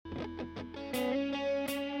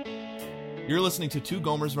You're listening to Two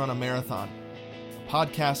Gomers Run a Marathon, a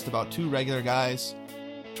podcast about two regular guys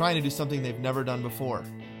trying to do something they've never done before.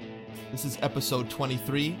 This is episode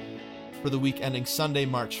 23 for the week ending Sunday,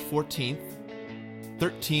 March 14th,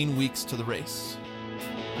 13 weeks to the race.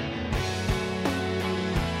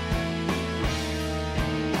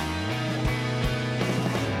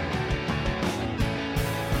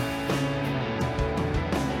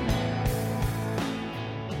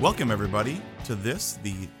 Welcome, everybody, to the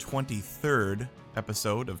 23rd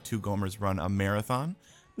episode of Two Gomers Run a Marathon.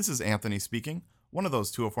 This is Anthony speaking, one of those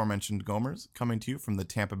two aforementioned Gomers, coming to you from the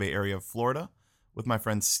Tampa Bay area of Florida with my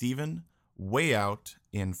friend Steven, way out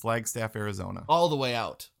in Flagstaff, Arizona. All the way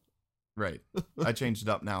out. Right. I changed it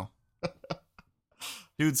up now.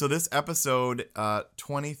 Dude, so this episode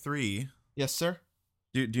 23. Yes, sir?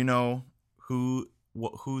 Do you know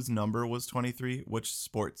whose number was 23? Which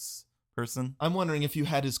sports person? I'm wondering if you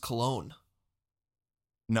had his cologne.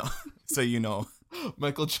 No. So you know.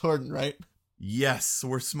 Michael Jordan, right? Yes,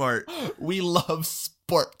 we're smart. We love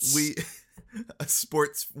sports.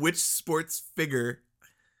 Which sports figure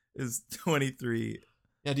is 23?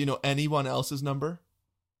 Yeah, do you know anyone else's number?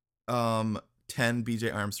 10,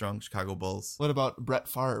 BJ Armstrong, Chicago Bulls. What about Brett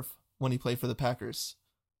Favre when he played for the Packers?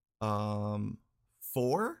 4?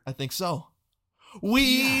 I think so.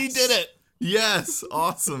 We did it! Yes,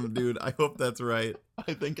 awesome, dude. I hope that's right.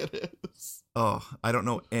 I think it is. Oh, I don't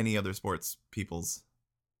know any other sports peoples.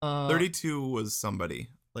 32 was somebody,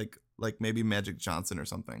 like maybe Magic Johnson or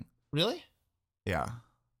something. Really? Yeah.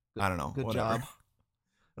 I don't know. Good Whatever. job.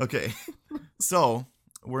 Okay. So,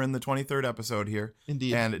 we're in the 23rd episode here.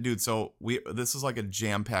 Indeed. And dude, so this is like a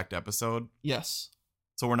jam-packed episode. Yes.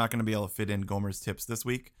 So we're not going to be able to fit in Gomer's tips this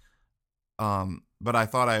week. But I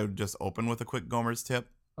thought I would just open with a quick Gomer's tip.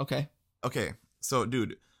 Okay. Okay. So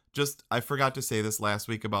dude, I forgot to say this last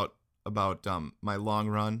week about my long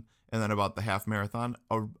run and then about the half marathon.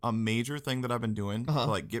 A major thing that I've been doing to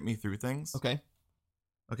like get me through things. Okay.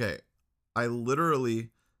 Okay. I literally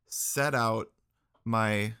set out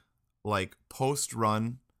my like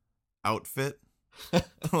post-run outfit.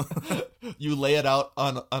 You lay it out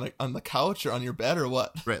on the couch or on your bed or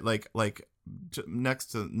what? Right, like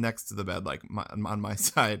next to the bed, like on my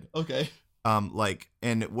side. Okay.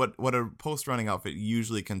 And what a post-running outfit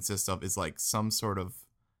usually consists of is like some sort of,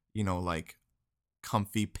 like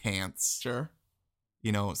comfy pants. Sure.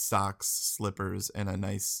 Socks, slippers, and a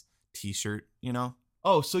nice t-shirt,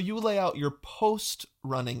 Oh, so you lay out your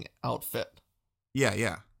post-running outfit.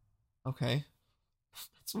 Yeah. Okay.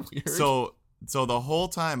 That's weird. So the whole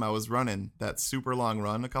time I was running that super long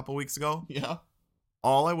run a couple weeks ago, yeah.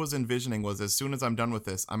 all I was envisioning was as soon as I'm done with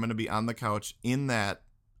this, I'm going to be on the couch in that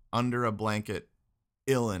under a blanket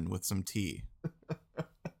illin with some tea.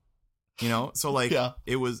 So like yeah.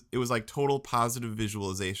 it was like total positive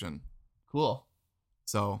visualization. Cool.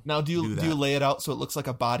 So now do you lay it out so it looks like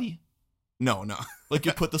a body? No. Like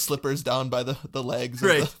you put the slippers down by the legs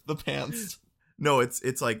right. of the pants. No,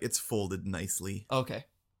 it's like it's folded nicely. Okay.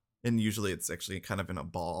 And usually it's actually kind of in a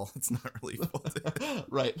ball. It's not really folded.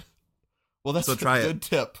 Right. Well, that's so try a good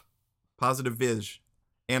tip. Positive viz.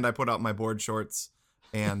 And I put out my board shorts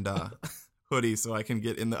and hoodie so I can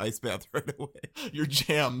get in the ice bath right away. Your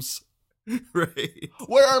jams. Right.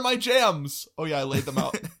 Where are my jams? Oh yeah, I laid them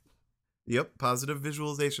out. Yep, positive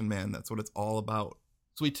visualization, man. That's what it's all about.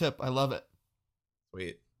 Sweet tip. I love it.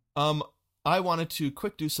 Sweet. I wanted to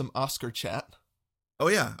quick do some Oscar chat. Oh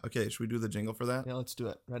yeah. Okay, should we do the jingle for that? Yeah, let's do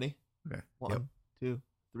it. Ready? Okay. 1, 2,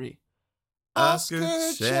 3. Oscar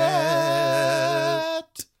chat.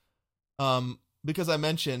 Because I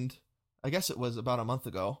mentioned, I guess it was about a month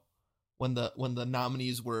ago when the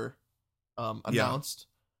nominees were announced.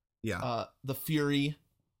 Yeah. The fury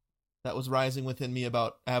that was rising within me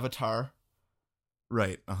about Avatar.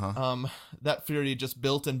 Right. Uh-huh. That fury just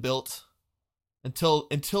built and built until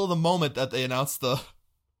the moment that they announced the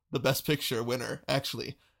Best Picture winner.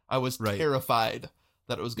 Actually, I was terrified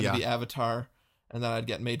that it was going to be Avatar and that I'd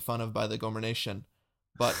get made fun of by the Gomer Nation.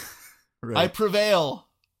 But I prevail.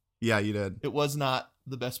 Yeah, you did. It was not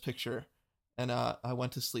the Best Picture. And I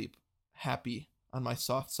went to sleep happy on my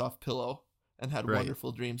soft pillow and had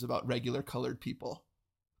wonderful dreams about regular colored people.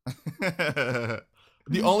 The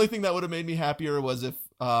only thing that would have made me happier was if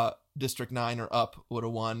District 9 or Up would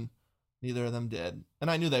have won. Neither of them did.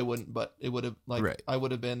 And I knew they wouldn't, but it would have, I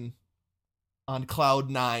would have been on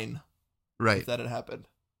cloud 9 if that had happened.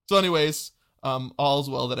 So anyways,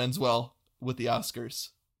 all's well that ends well with the Oscars.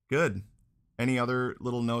 Good. Any other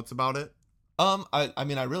little notes about it? I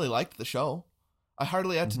mean, I really liked the show. I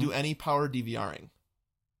hardly had to do any power DVRing.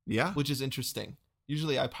 Yeah. Which is interesting.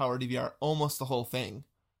 Usually I power DVR almost the whole thing.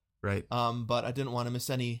 Right. But I didn't want to miss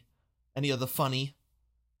any any of the Funny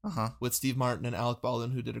with Steve Martin and Alec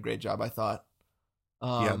Baldwin, who did a great job, I thought.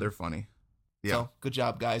 Yeah, they're funny. Yeah. So good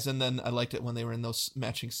job, guys. And then I liked it when they were in those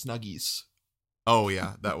matching Snuggies. Oh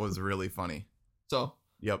yeah, that was really funny. So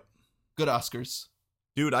yep, good Oscars.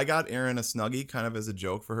 Dude, I got Erin a Snuggie kind of as a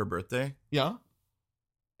joke for her birthday. Yeah.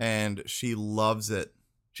 And she loves it.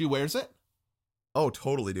 She wears it? Oh,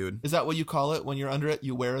 totally, dude. Is that what you call it when you're under it?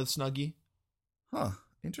 You wear a Snuggie? Huh.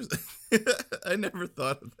 Interesting. I never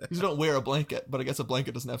thought of that. Because you don't wear a blanket, but I guess a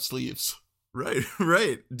blanket doesn't have sleeves. Right,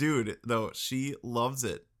 right. Dude, though, she loves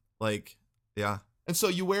it. Like, yeah. And so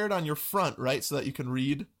you wear it on your front, right? So that you can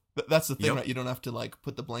read. That's the thing, Yep. right? You don't have to like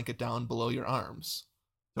put the blanket down below your arms.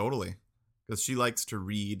 Totally. Because she likes to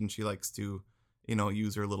read and she likes to,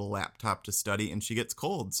 use her little laptop to study, and she gets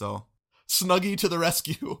cold, so. Snuggie to the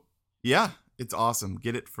rescue. Yeah, it's awesome.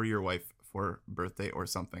 Get it for your wife for birthday or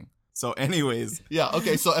something. So anyways. Yeah,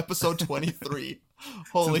 okay, so episode 23.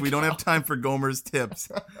 Holy Since we don't cow. have time for Gomer's tips.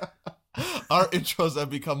 Our intros have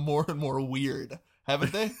become more and more weird,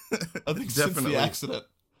 haven't they? I think since Definitely. the accident.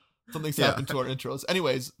 Something's happened to our intros.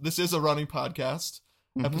 Anyways, this is a running podcast,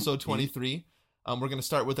 episode 23. We're going to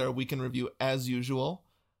start with our weekend review as usual.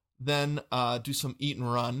 Then do some eat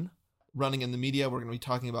and run. Running in the media, we're going to be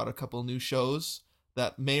talking about a couple new shows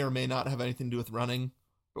that may or may not have anything to do with running,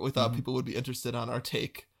 but we thought people would be interested on our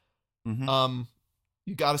take.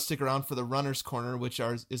 You got to stick around for the Runner's Corner, which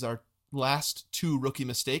is our last two rookie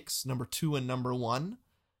mistakes, number 2 and number 1.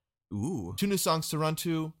 Ooh. 2 new songs to run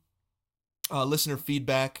to, listener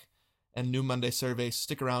feedback, and new Monday survey.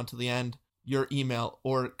 Stick around to the end. Your email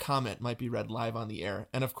or comment might be read live on the air.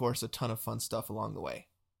 And of course, a ton of fun stuff along the way.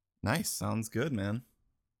 Nice. Sounds good, man.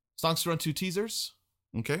 Songs to run to teasers.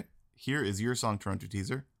 Okay. Here is your Song to Run to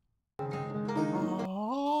teaser.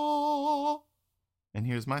 Oh, And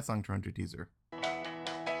here's my Song to Run to teaser.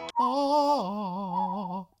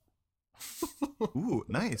 oh. Ooh,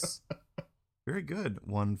 nice. Very good.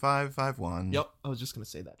 1551. Yep, I was just going to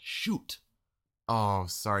say that. Shoot. Oh,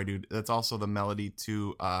 sorry, dude. That's also the melody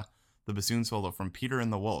to the bassoon solo from Peter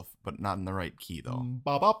and the Wolf, but not in the right key, though.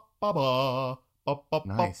 Ba ba ba ba. Ba ba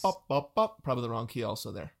ba Nice. ba ba ba. Probably the wrong key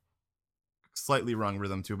also there. Slightly wrong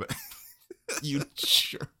rhythm, too, but... You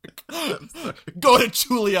jerk. I'm sorry. Go to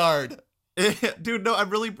Juilliard. Dude, no, I'm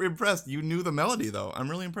really impressed. You knew the melody, though. I'm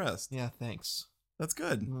really impressed. Yeah, thanks. That's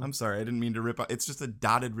good. Mm. I'm sorry. I didn't mean to rip out. It's just a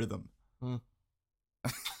dotted rhythm. Mm.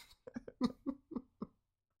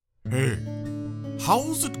 Hey,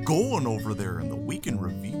 how's it going over there in the weekend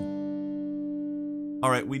review? All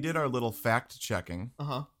right, we did our little fact checking,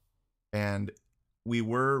 Uh-huh. and we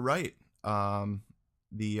were right.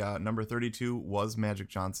 The number 32 was Magic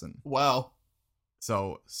Johnson. Wow.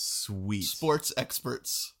 So sweet. Sports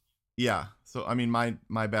experts. Yeah. So I mean,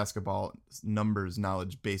 my basketball numbers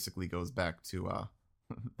knowledge basically goes back to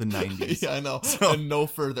the 90s. Yeah, I know. So, and no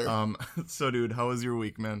further. So dude, how was your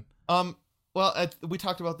week, man? Well, we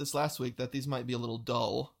talked about this last week that these might be a little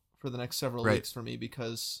dull for the next several Right. weeks for me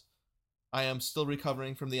because I am still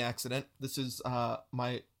recovering from the accident. This is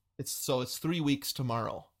it's 3 weeks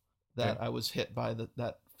tomorrow that Okay. I was hit by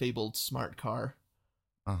that fabled smart car.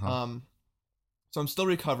 Uh-huh. So I'm still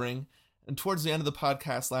recovering. And towards the end of the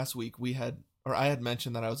podcast last week, I had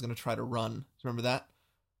mentioned that I was going to try to run. Do you remember that?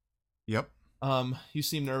 Yep. You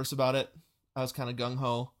seemed nervous about it. I was kind of gung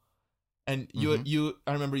ho. And I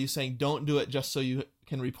remember you saying, don't do it just so you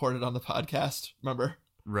can report it on the podcast. Remember?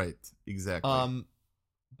 Right. Exactly.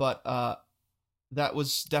 But that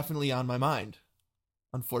was definitely on my mind,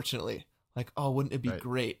 unfortunately. Like, oh, wouldn't it be Right.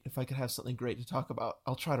 great if I could have something great to talk about?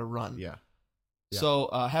 I'll try to run. Yeah. So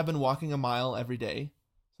I have been walking a mile every day.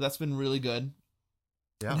 So that's been really good.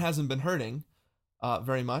 Yeah. It hasn't been hurting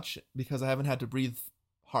very much because I haven't had to breathe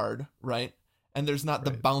hard, right? And there's not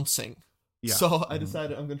the Right. bouncing. Yeah. So I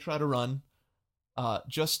decided I'm going to try to run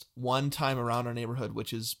just one time around our neighborhood,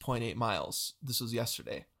 which is 0.8 miles. This was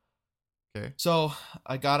yesterday. Okay. So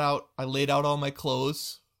I got out, I laid out all my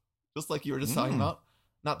clothes, just like you were just talking about.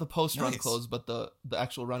 Not the post-run Nice. clothes, but the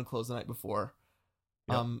actual run clothes the night before.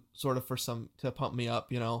 Yep. Sort of to pump me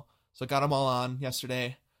up, So I got them all on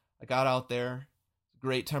yesterday. I got out there,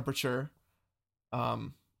 great temperature.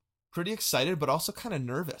 Pretty excited, but also kind of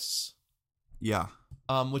nervous. Yeah.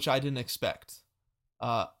 Which I didn't expect.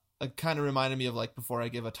 It kind of reminded me of like before I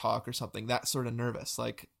give a talk or something, that sort of nervous,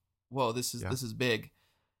 like, whoa, this is big.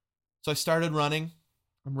 So I started running.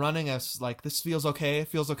 I'm running. I was like, this feels okay. It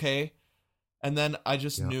feels okay. And then I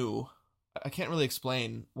just knew. I can't really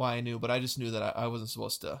explain why I knew, but I just knew that I wasn't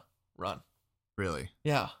supposed to run. Really.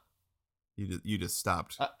 Yeah. You just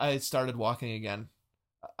stopped. I started walking again.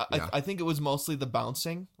 I think it was mostly the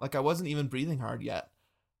bouncing. Like I wasn't even breathing hard yet,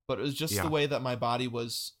 but it was just the way that my body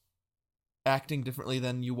was acting differently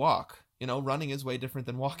than you walk. Running is way different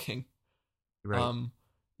than walking. Right.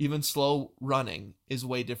 Even slow running is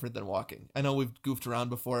way different than walking. I know we've goofed around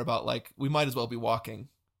before about like we might as well be walking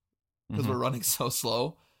because we're running so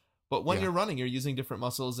slow. But when you're running, you're using different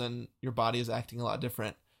muscles and your body is acting a lot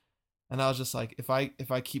different. And I was just like, if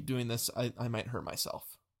I keep doing this, I might hurt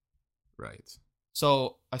myself. Right.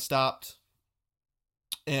 So I stopped,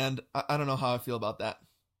 and I don't know how I feel about that.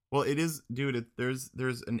 Well, it is, dude. There's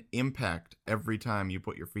an impact every time you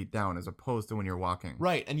put your feet down, as opposed to when you're walking.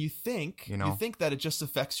 Right, and you think that it just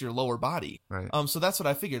affects your lower body. Right. So that's what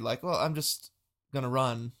I figured. Like, well, I'm just gonna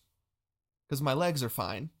run because my legs are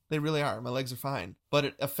fine. They really are. My legs are fine. But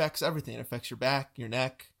it affects everything. It affects your back, your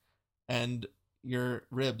neck, and your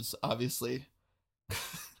ribs, obviously,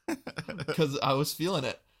 because I was feeling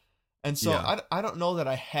it. And so I don't know that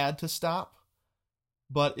I had to stop,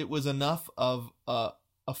 but it was enough of a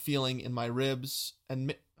feeling in my ribs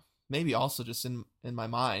and maybe also just in my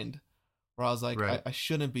mind where I was like, I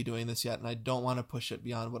shouldn't be doing this yet, and I don't want to push it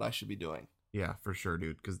beyond what I should be doing. Yeah, for sure,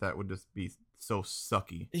 dude, because that would just be so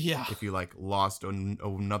sucky. Yeah. If you like lost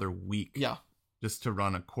another week. Yeah. Just to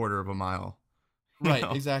run a quarter of a mile. Right,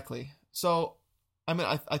 exactly. So, I mean,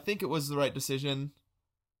 I think it was the right decision.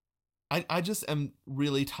 I just am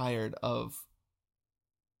really tired of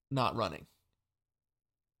not running.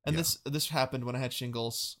 And this happened when I had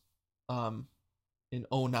shingles in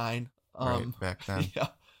 2009. Right, back then. Yeah.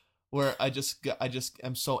 Where I just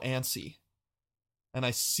am so antsy. And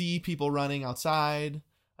I see people running outside.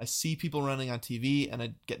 I see people running on TV, and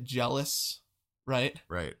I get jealous, right?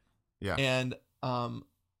 Right. Yeah. And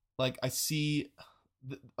like I see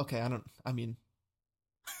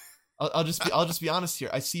I'll just be honest here.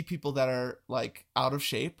 I see people that are like out of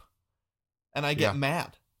shape, and I get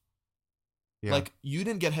mad. Yeah. Like, you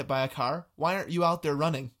didn't get hit by a car. Why aren't you out there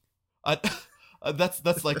running?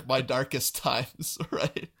 That's like my darkest times,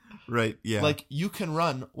 right? Right. Yeah. Like, you can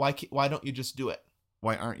run. Why don't you just do it?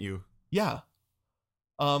 Why aren't you? Yeah.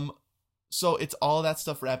 So it's all that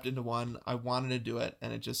stuff wrapped into one. I wanted to do it,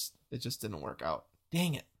 and it just didn't work out.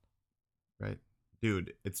 Dang it. Right.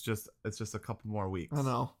 Dude, it's just a couple more weeks. I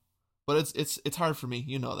know. But it's hard for me.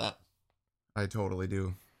 You know that. I totally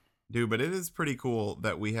do. Dude, but it is pretty cool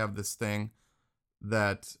that we have this thing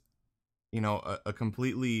that, a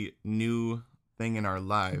completely new thing in our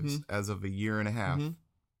lives as of a year and a half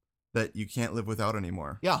that you can't live without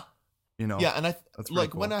anymore. Yeah. Yeah, and that's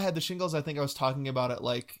like cool. When I had the shingles, I think I was talking about it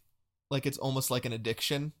like it's almost like an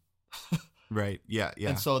addiction. Right. Yeah. Yeah.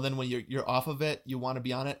 And so then when you're off of it, you want to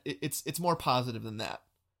be on it. It's more positive than that.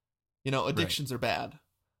 Addictions are bad.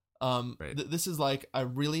 Right. This is like, I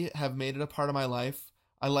really have made it a part of my life.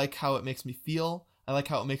 I like how it makes me feel. I like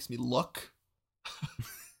how it makes me look.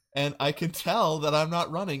 And I can tell that I'm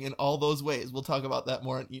not running in all those ways. We'll talk about that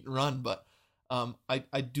more in Eat and Run, but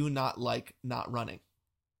I do not like not running.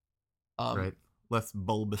 Right. Less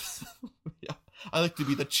bulbous. Yeah. I like to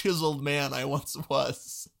be the chiseled man I once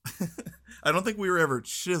was. I don't think we were ever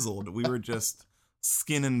chiseled. We were just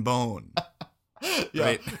skin and bone. Yeah.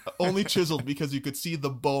 Right? Only chiseled because you could see the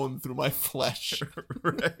bone through my flesh.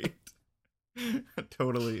 Right.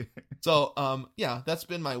 Totally. So, yeah, that's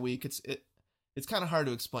been my week. It's kind of hard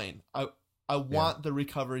to explain. I want the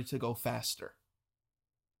recovery to go faster.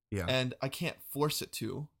 Yeah. And I can't force it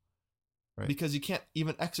to. Right. Because you can't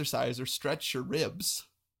even exercise or stretch your ribs.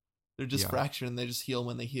 They're just fractured, and they just heal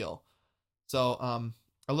when they heal. So,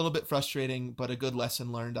 a little bit frustrating, but a good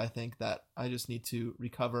lesson learned, I think, that I just need to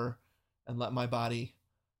recover and let my body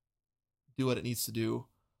do what it needs to do.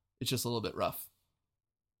 It's just a little bit rough.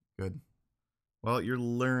 Good. Well, you're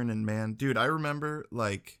learning, man. Dude, I remember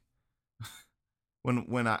like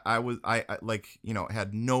when I was like,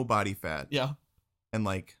 had no body fat. Yeah. And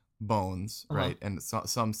like bones, right? And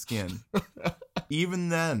some skin. Even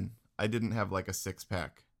then, I didn't have like a six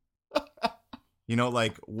pack.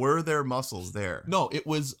 Like, were there muscles there? No, it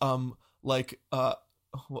was like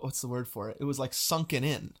what's the word for it? It was like sunken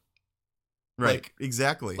in. Right. Like,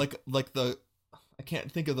 exactly. Like the, I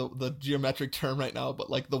can't think of the geometric term right now, but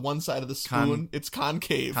like the one side of the spoon, it's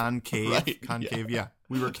concave. Concave. Right? Concave. Yeah.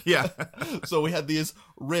 We were. So we had these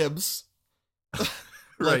ribs.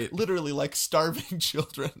 Right. Literally like starving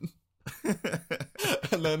children.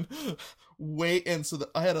 And then way in, so that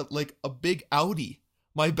I had a big outie.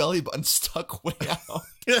 My belly button stuck way out.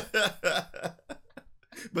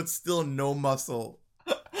 But still no muscle.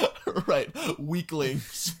 Right.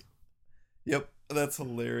 Weaklings. Yep. That's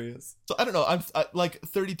hilarious. So I don't know. I'm like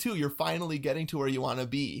 32. You're finally getting to where you want to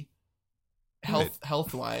be,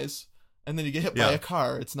 health wise, and then you get hit by a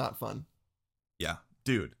car. It's not fun. Yeah,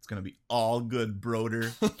 dude, it's gonna be all good, broder.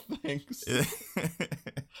 Thanks.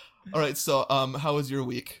 All right. So, how was your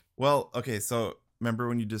week? Well, okay. So remember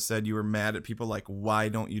when you just said you were mad at people? Like, why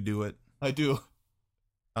don't you do it? I do.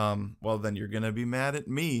 Well, then you're gonna be mad at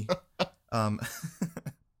me. Um,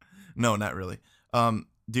 no, not really.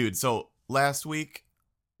 Dude. So last week,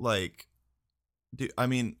 like, dude, I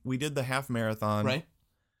mean, we did the half marathon. Right.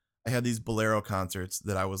 I had these Bolero concerts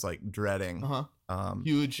that I was like dreading.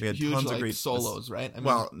 Huge, we had huge tons like of great solos, right?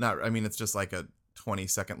 I mean, it's just like a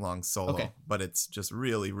 20-second long solo, Okay. but it's just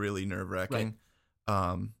really, really nerve wracking.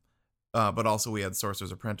 Right. But also we had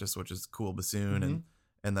Sorcerer's Apprentice, which is cool bassoon,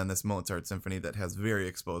 and then this Mozart symphony that has very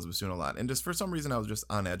exposed bassoon a lot. And just for some reason, I was just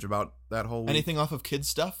on edge about that whole week. Anything off of kids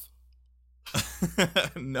stuff?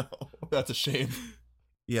 No, That's a shame.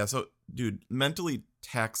 Yeah. So, dude, mentally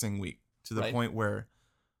taxing week to the Right. point where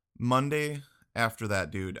Monday after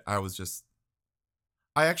that, dude, I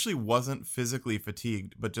actually wasn't physically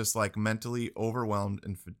fatigued, but just like mentally overwhelmed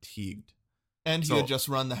and fatigued. And So- you had just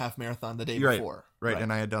run the half marathon the day Right, before. Right.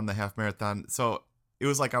 And I had done the half marathon. So it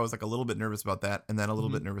was like I was like a little bit nervous about that, and then a little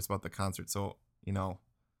bit nervous about the concert. So, yeah,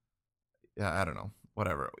 I don't know.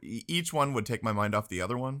 Whatever. Each one would take my mind off the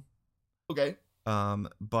other one. Okay.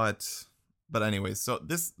 But anyways, so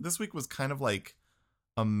this week was kind of like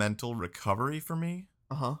a mental recovery for me.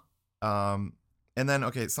 And then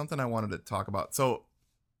okay, something I wanted to talk about. So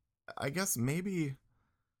I guess maybe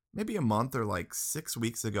a month or like 6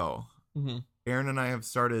 weeks ago, Mm-hmm. Aaron and I have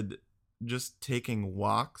started just taking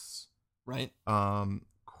walks Right.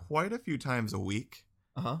 quite a few times a week.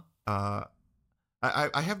 Uh-huh.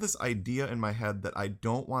 I have this idea in my head that I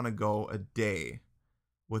don't want to go a day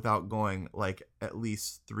without going like at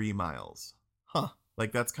least 3 miles. Huh.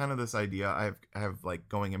 Like that's kind of this idea I have like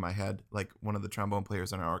going in my head. Like one of the trombone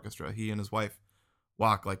players in our orchestra, he and his wife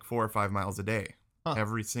walk like 4 or 5 miles a day,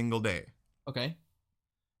 every single day. Okay.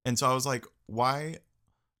 And so I was like, why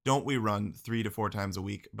don't we run 3 to 4 times a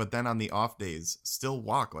week, but then on the off days still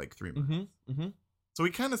walk like 3 miles? Mm-hmm. Mm-hmm. So we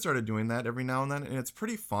kind of started doing that every now and then, and it's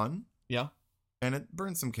pretty fun. Yeah. And it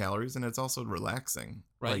burns some calories, and it's also relaxing.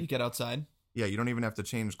 Right. Like, You get outside. yeah, you don't even have to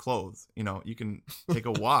change clothes. You can take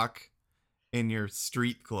a walk in your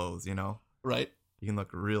street clothes. Right. You can look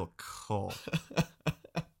real cool.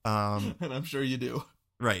 And I'm sure you do.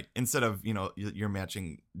 Right. Instead of your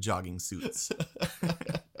matching jogging suits.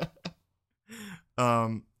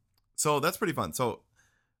 So that's pretty fun. So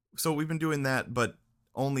we've been doing that, but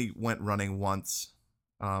only went running once.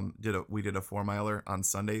 We did a 4-miler on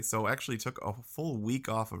Sunday, so actually took a full week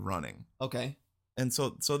off of running. Okay. And so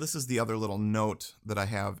this is the other little note that I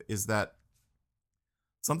have, is that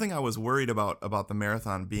something I was worried about the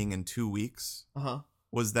marathon being in 2 weeks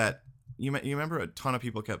was that you remember a ton of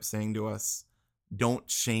people kept saying to us, don't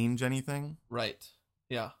change anything. Right.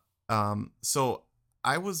 Yeah. So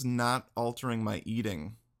I was not altering my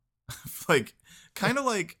eating, like kind of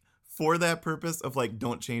like for that purpose of like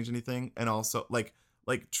don't change anything, and also like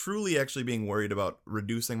truly actually being worried about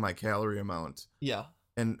reducing my calorie amount. Yeah.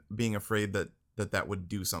 And being afraid that would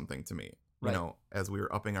do something to me, Right. As we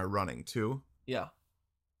were upping our running too. Yeah.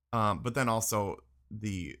 But then also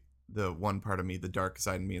the one part of me, the dark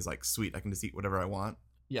side of me, is like, sweet, I can just eat whatever I want.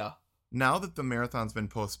 Yeah. Now that the marathon's been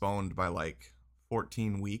postponed by like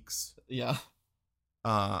 14 weeks, Yeah.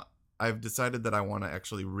 I've decided that I want to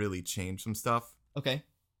actually really change some stuff. Okay.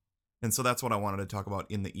 And so that's what I wanted to talk about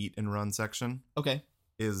in the eat and run section, Okay.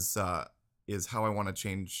 is how I want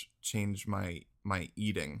to change my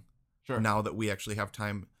eating. Sure. Now that we actually have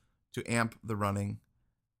time to amp the running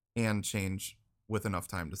and change with enough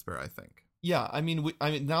time to spare, I think. Yeah. I mean,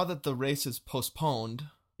 now that the race is postponed,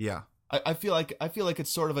 Yeah. I feel like it's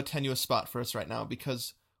sort of a tenuous spot for us right now,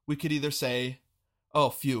 because we could either say, oh,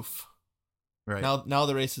 phew. Right. Now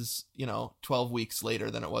the race is, 12 weeks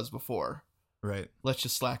later than it was before. Right. Let's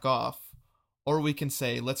just slack off. Or we can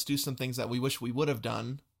say, let's do some things that we wish we would have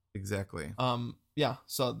done. Exactly. Yeah.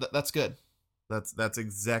 So that's good. That's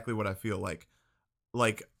exactly what I feel like.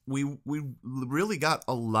 Like we really got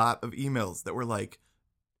a lot of emails that were like,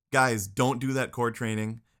 guys, don't do that core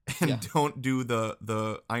training, and don't do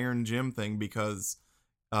the iron gym thing, because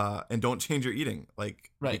and don't change your eating,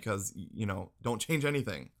 like, right. because don't change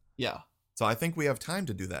anything. Yeah. So I think we have time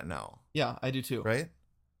to do that now. Yeah, I do too. Right?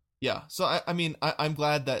 Yeah. So I'm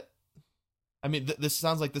glad that. This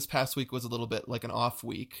sounds like this past week was a little bit like an off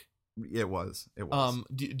week. It was.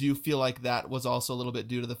 Do you feel like that was also a little bit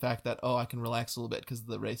due to the fact that, I can relax a little bit because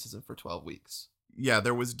the race isn't for 12 weeks? Yeah,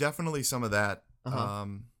 there was definitely some of that.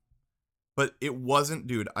 But it wasn't,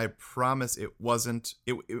 dude, I promise it wasn't.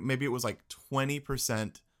 Maybe it was like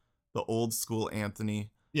 20% the old school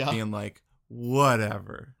Anthony being like,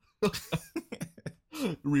 whatever.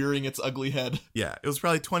 Rearing its ugly head. Yeah, it was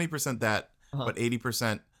probably 20% that, but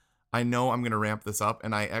 80% I know I'm going to ramp this up,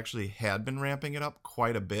 and I actually had been ramping it up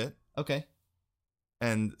quite a bit. Okay.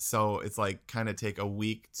 And so it's like kind of take a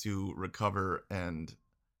week to recover and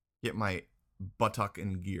get my buttock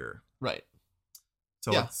in gear. Right.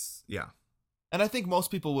 So it's, yeah. And I think most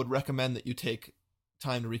people would recommend that you take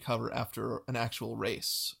time to recover after an actual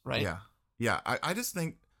race, right? Yeah. Yeah. I just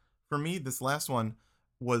think for me, this last one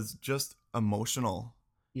was just emotional.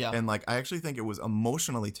 Yeah. And like, I actually think it was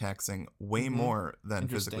emotionally taxing way more than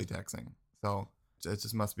physically taxing. So it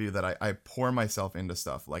just must be that I pour myself into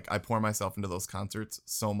stuff. Like I pour myself into those concerts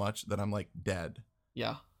so much that I'm like dead.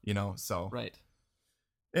 Yeah. You know, so. Right.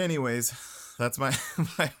 Anyways, that's my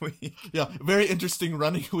week. Yeah. Very interesting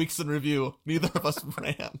running weeks in review. Neither of us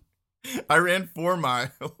ran. I ran 4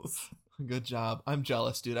 miles. Good job. I'm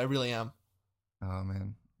jealous, dude. I really am. Oh,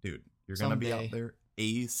 man. Dude, you're going to be out there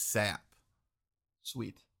ASAP.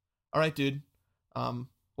 Sweet. All right, dude.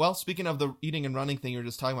 Well, speaking of the eating and running thing you were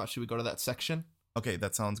just talking about, should we go to that section? Okay,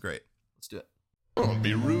 that sounds great. Let's do it. Don't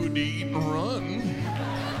be rude to eat and run.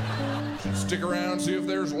 Stick around, see if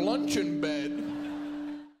there's lunch in bed.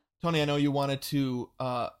 Tony, I know you wanted to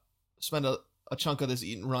spend a chunk of this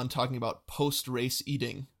eat and run talking about post-race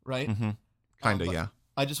eating, right? Mm-hmm. Kind of, yeah.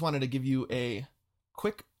 I just wanted to give you a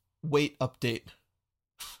quick weight update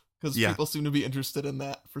because people seem to be interested in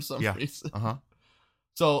that for some reason. Uh-huh.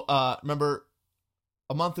 So, remember,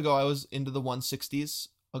 a month ago, I was into the 160s,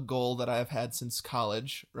 a goal that I have had since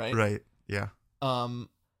college, right? Right, yeah. And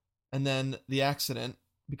then the accident,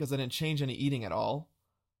 because I didn't change any eating at all,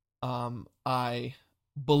 I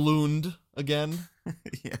ballooned again.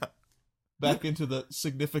 Yeah. Back into the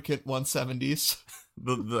significant 170s.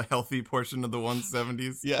 The healthy portion of the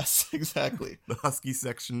 170s. Yes, exactly. The husky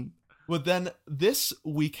section. But then this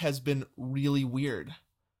week has been really weird.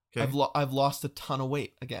 Okay. I've lost a ton of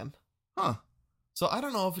weight again. Huh. So I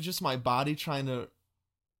don't know if it's just my body trying to,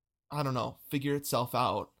 I don't know, figure itself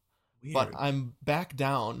out. Weird. But I'm back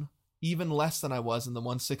down even less than I was in the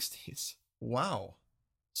 160s. Wow.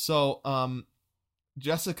 So,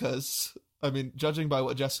 judging by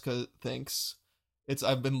what Jessica thinks,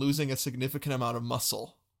 I've been losing a significant amount of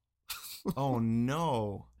muscle. Oh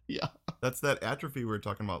no. Yeah. That's that atrophy we were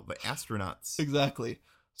talking about, the astronauts. Exactly.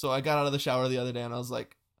 So I got out of the shower the other day and I was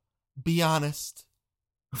like, be honest.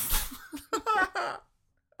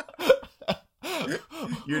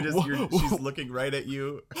 She's looking right at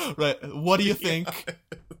you. Right. What do you think?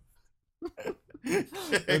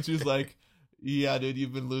 And she's like, yeah, dude,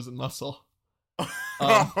 you've been losing muscle.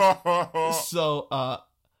 So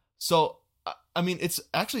I mean, it's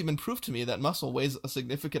actually been proved to me that muscle weighs a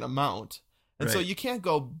significant amount. And so you can't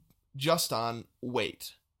go just on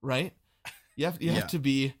weight, right? You have to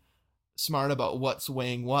be smart about what's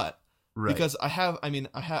weighing what. Right. Because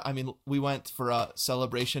we went for a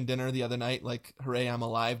celebration dinner the other night, like Hooray, I'm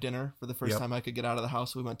Alive dinner for the first time I could get out of the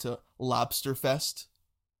house. We went to Lobster Fest.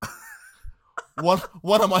 one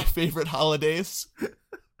of my favorite holidays.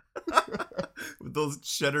 With those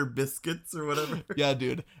cheddar biscuits or whatever. Yeah,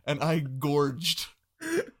 dude. And I gorged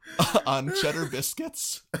on cheddar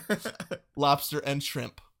biscuits, lobster, and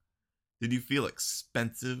shrimp. Did you feel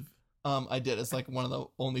expensive? I did. It's like one of the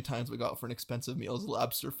only times we go out for an expensive meal is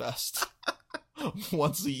Lobster Fest.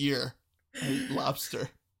 Once a year, I eat lobster.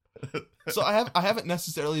 So I haven't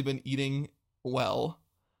necessarily been eating well,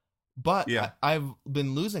 but I've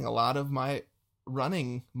been losing a lot of my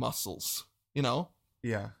running muscles, you know?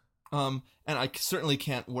 Yeah. And I certainly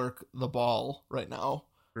can't work the ball right now.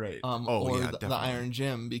 Right. The iron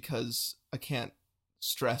gym because I can't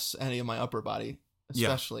stress any of my upper body,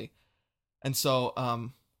 especially. Yeah. And so,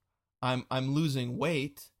 I'm losing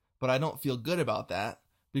weight, but I don't feel good about that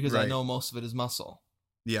because I know most of it is muscle.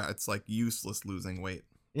 Yeah. It's like useless losing weight.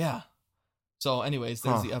 Yeah. So anyways,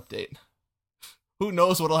 there's the update. Who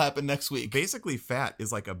knows what'll happen next week? Basically, fat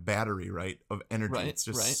is like a battery, right? Of energy. Right, it's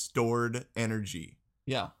just stored energy.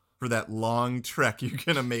 Yeah. For that long trek you're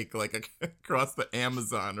going to make like across the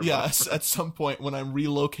Amazon. Or yes, at some point when I'm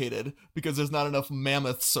relocated because there's not enough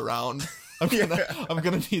mammoths around, I'm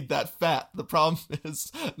gonna need that fat. The problem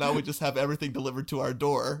is now we just have everything delivered to our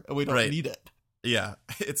door and we don't need it. Yeah,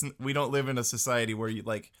 we don't live in a society where you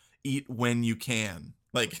like eat when you can,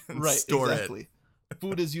 like store it.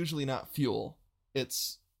 Food is usually not fuel.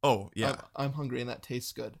 It's I'm hungry and that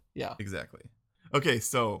tastes good. Yeah, exactly. Okay,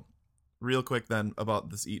 so real quick then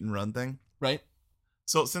about this eat and run thing. Right.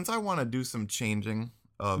 So since I want to do some changing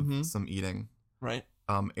of some eating, right.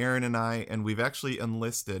 Aaron and I, and we've actually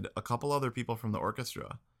enlisted a couple other people from the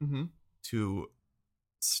orchestra to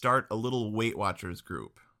start a little Weight Watchers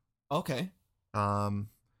group. Okay. And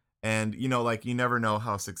you know, like you never know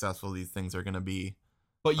how successful these things are going to be.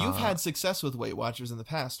 But you've had success with Weight Watchers in the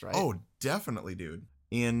past, right? Oh, definitely, dude.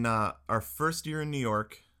 In our first year in New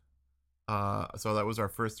York, so that was our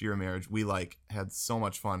first year of marriage, we like had so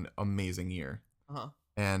much fun, amazing year. Uh-huh.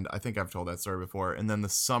 And I think I've told that story before. And then the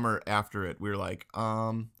summer after it, we were like,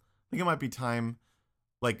 I think it might be time.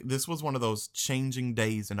 Like, this was one of those changing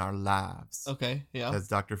days in our lives. Okay, yeah. As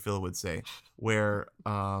Dr. Phil would say, where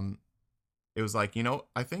it was like,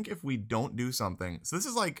 I think if we don't do something, so this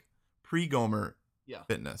is like pre-Gomer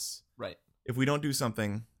fitness. Right. If we don't do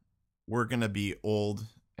something, we're going to be old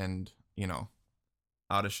and,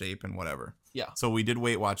 out of shape and whatever. Yeah. So we did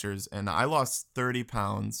Weight Watchers, and I lost 30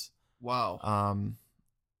 pounds. Wow.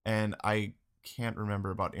 And I can't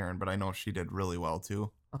remember about Erin, but I know she did really well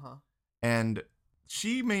too. Uh-huh. And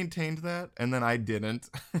she maintained that, and then I didn't.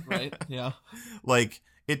 Right, yeah. Like,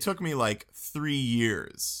 it took me like 3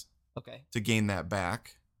 years to gain that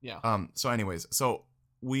back. Yeah. So anyways, so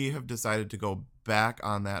we have decided to go back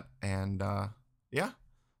on that, and yeah.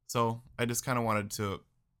 So I just kind of wanted to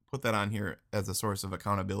put that on here as a source of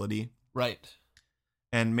accountability. Right.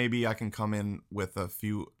 And maybe I can come in with a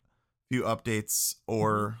few updates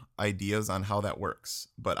or ideas on how that works.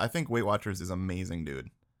 But I think Weight Watchers is amazing, dude.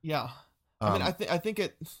 Yeah. I mean, I think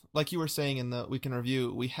it, like you were saying in the Week in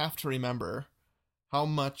Review, we have to remember how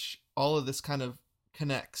much all of this kind of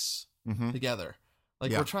connects together.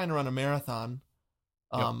 Like, we're trying to run a marathon.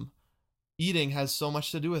 Eating has so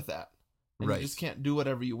much to do with that. And you just can't do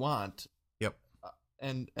whatever you want. Yep.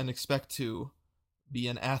 And expect to be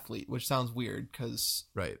an athlete, which sounds weird because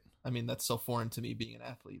I mean, that's so foreign to me, being an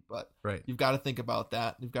athlete, but you've got to think about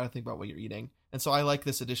that. You've got to think about what you're eating. And so I like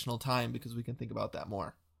this additional time because we can think about that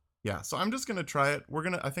more. Yeah. So I'm just going to try it.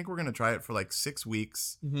 I think we're going to try it for like 6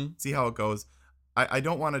 weeks, see how it goes. I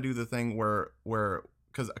don't want to do the thing where,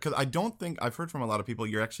 cause I don't think I've heard from a lot of people,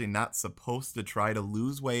 you're actually not supposed to try to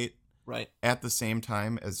lose weight at the same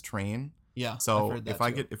time as train. Yeah. So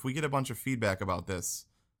if we get a bunch of feedback about this,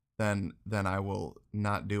 then I will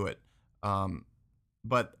not do it.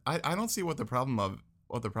 But I don't see what the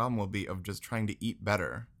problem will be of just trying to eat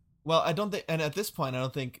better. Well, I don't think, and at this point, I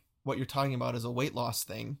don't think what you're talking about is a weight loss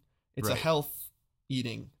thing. It's a health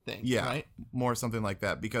eating thing. Yeah, right? More something like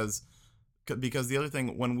that. Because the other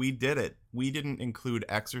thing, when we did it, we didn't include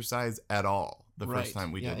exercise at all the first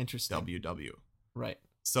time we did WW. Right.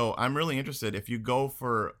 So I'm really interested. If you go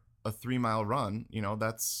for a 3-mile run,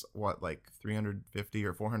 that's what, like 350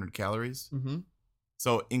 or 400 calories. Mm-hmm.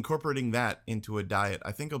 So incorporating that into a diet,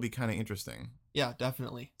 I think it'll be kind of interesting. Yeah,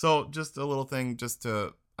 definitely. So just a little thing, just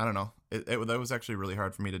to, I don't know. That was actually really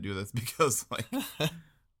hard for me to do this because like,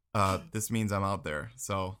 this means I'm out there.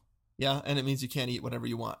 So yeah, and it means you can't eat whatever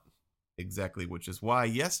you want. Exactly, which is why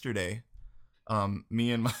yesterday,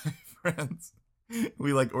 me and my friends,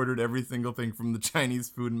 we like ordered every single thing from the Chinese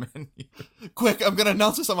food menu. Quick, I'm gonna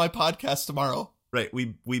announce this on my podcast tomorrow. Right,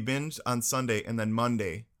 we binged on Sunday, and then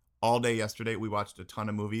Monday, all day yesterday, we watched a ton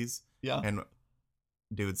of movies. Yeah. And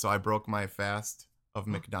dude, so I broke my fast of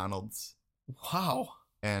McDonald's. Wow.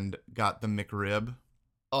 And got the McRib.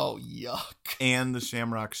 Oh, yuck. And the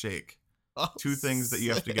Shamrock Shake. Oh, 2 things that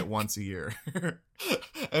you have to get once a year.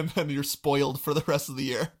 And then you're spoiled for the rest of the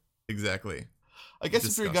year. Exactly. I guess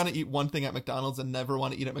if you're going to eat one thing at McDonald's and never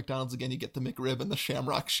want to eat at McDonald's again, you get the McRib and the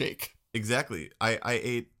Shamrock Shake. Exactly. I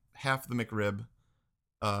ate half the McRib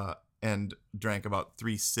and drank about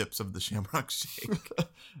 3 sips of the Shamrock Shake.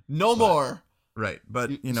 No more. Right.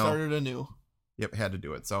 But, you know. Started anew. Yep, had to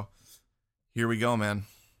do it. So here we go, man.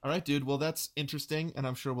 All right, dude. Well, that's interesting, and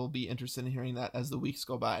I'm sure we'll be interested in hearing that as the weeks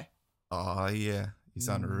go by. Oh, yeah. You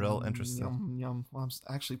sound real interested. Yum, yum. Well, I'm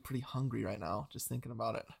actually pretty hungry right now, just thinking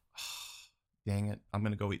about it. Dang it. I'm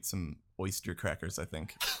going to go eat some oyster crackers, I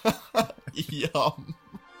think. Yum.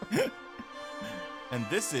 And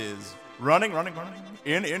this is Running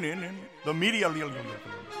in the Media.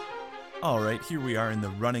 All right, here we are in the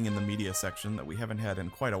Running in the Media section that we haven't had in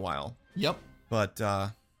quite a while. Yep. But,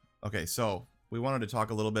 okay, so we wanted to talk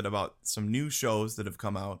a little bit about some new shows that have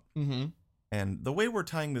come out. Mm-hmm. And the way we're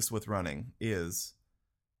tying this with running is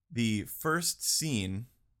the first scene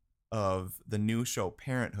of the new show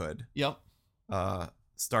Parenthood. Yep.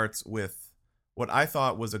 Starts with what I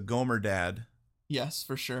thought was a Gomer dad. Yes,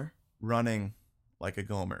 for sure. Running like a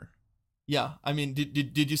Gomer. Yeah, I mean,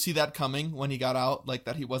 did you see that coming when he got out? Like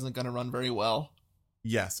that he wasn't going to run very well?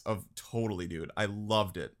 Yes, totally, dude. I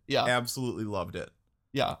loved it. Yeah. Absolutely loved it.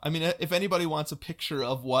 Yeah, I mean, if anybody wants a picture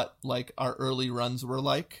of what like our early runs were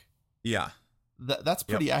like, yeah, that's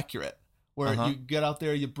pretty accurate. Where you get out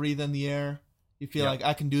there, you breathe in the air, you feel like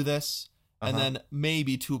I can do this, and then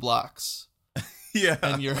maybe 2 blocks. Yeah,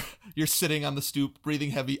 and you're sitting on the stoop,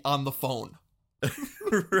 breathing heavy on the phone.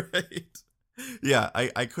 Right. Yeah,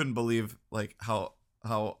 I couldn't believe like how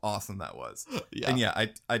awesome that was. Yeah. And yeah,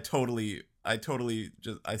 I totally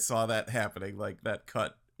just I saw that happening, like that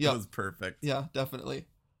cut. Yep. It was perfect. Yeah, definitely.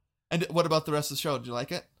 And what about the rest of the show? Did you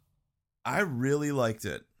like it? I really liked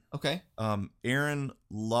it. Okay. Erin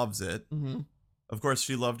loves it. Mm-hmm. Of course,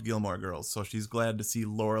 she loved Gilmore Girls, so she's glad to see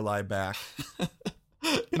Lorelai back.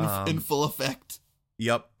 in full effect.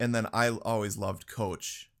 Yep. And then I always loved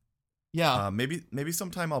Coach. Yeah. Maybe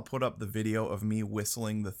sometime I'll put up the video of me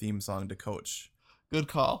whistling the theme song to Coach. Good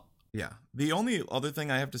call. Yeah. The only other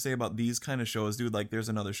thing I have to say about these kind of shows, dude, like there's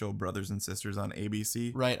another show, Brothers and Sisters on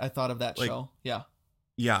ABC. Right. I thought of that Like, show. Yeah.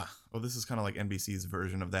 Yeah. Well, this is kind of like NBC's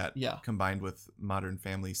version of that. Yeah. Combined with Modern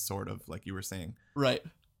Family, sort of, like you were saying. Right.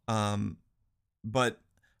 But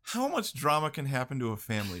how much drama can happen to a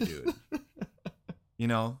family, dude? You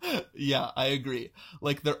know? Yeah, I agree.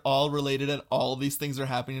 Like they're all related and all these things are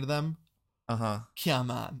happening to them. Uh-huh. Come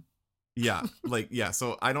on. Yeah. Like, yeah.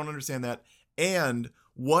 So I don't understand that. And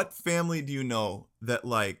what family do you know that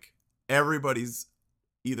like everybody's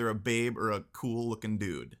either a babe or a cool looking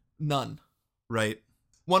dude? None. Right?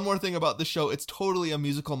 One more thing about the show, it's totally a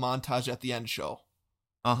musical montage at the end show.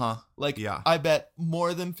 Uh-huh. Like, yeah. I bet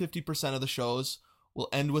more than 50% of the shows will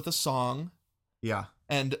end with a song Yeah.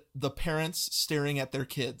 and the parents staring at their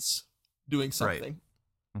kids doing something.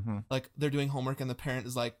 Right. Mm-hmm. Like, they're doing homework and the parent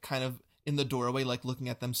is, like, kind of in the doorway, like, looking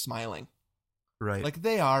at them smiling. Right. Like,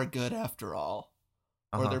 they are good after all.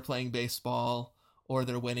 Uh-huh. Or they're playing baseball, or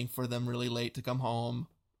they're waiting for them really late to come home.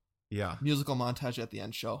 Yeah. Musical montage at the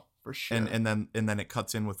end show, for sure. And then it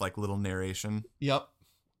cuts in with, like, little narration. Yep.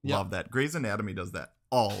 Love that. Grey's Anatomy does that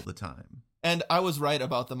all the time. And I was right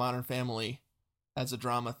about the Modern Family as a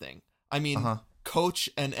drama thing. I mean, Uh-huh. Coach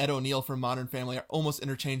and Ed O'Neill from Modern Family are almost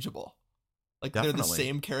interchangeable. Like, they're the Definitely.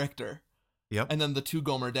 same character. Yep. And then the two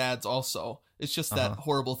Gomer dads also. It's just that Uh-huh.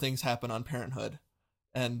 horrible things happen on Parenthood.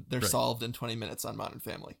 And they're Right. solved in 20 minutes on Modern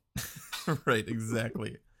Family. Right,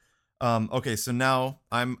 exactly. Okay, so now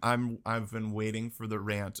I've been waiting for the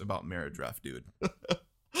rant about Marriage Ref, dude.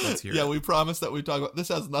 Let's hear Yeah, it. we promised that we'd talk about... This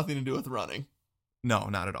has nothing to do with running. No,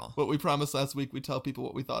 not at all. But we promised last week we'd tell people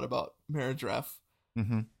what we thought about Marriage Ref.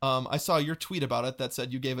 Mm-hmm. I saw your tweet about it that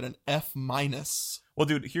said you gave it an F-. Well,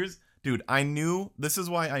 dude, I knew, this is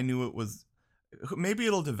why I knew it was, maybe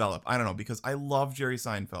it'll develop. I don't know, because I love Jerry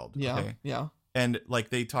Seinfeld. Yeah, Okay? yeah. And like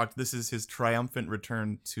they talked, this is his triumphant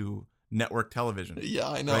return to network television. Yeah,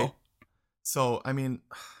 I know. Right? So, I mean,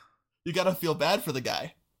 You gotta feel bad for the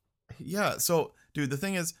guy. yeah. So, dude, the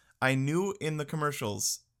thing is, I knew in the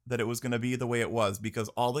commercials that it was going to be the way it was because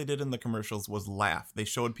all they did in the commercials was laugh. They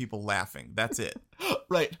showed people laughing. That's it.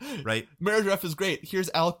 Right. Right? Marriage Ref is great. Here's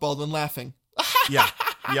Alec Baldwin laughing. Yeah.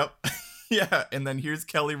 Yep. Yeah. And then here's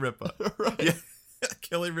Kelly Ripa. Right. Yeah.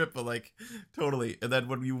 Kelly Ripa, like, totally. And then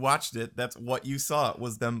when you watched it, that's what you saw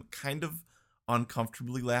was them kind of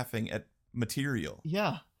uncomfortably laughing at material.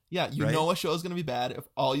 Yeah. Yeah. You Right? know a show is gonna be bad if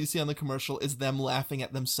all you see on the commercial is them laughing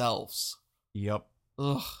at themselves. Yep.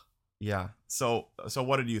 Ugh. Yeah. So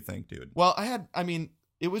what did you think, dude? Well,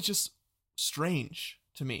 it was just strange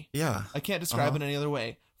to me. Yeah. I can't describe Uh-huh. it any other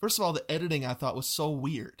way. First of all, the editing I thought was so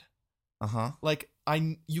weird. Uh-huh. Like,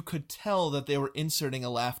 you could tell that they were inserting a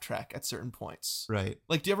laugh track at certain points. Right.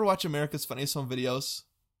 Like, do you ever watch America's Funniest Home Videos?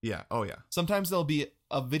 Yeah. Oh, yeah. Sometimes there'll be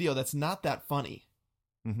a video that's not that funny.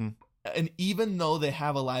 Mm-hmm. And even though they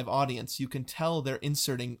have a live audience, you can tell they're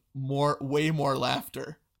inserting way more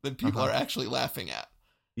laughter than people Uh-huh. are actually laughing at.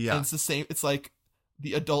 Yeah. And it's the same. It's like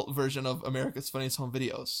the adult version of America's Funniest Home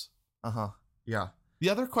Videos. Uh-huh. Yeah. The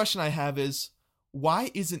other question I have is,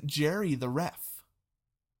 why isn't Jerry the ref?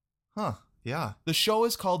 Huh. Yeah. The show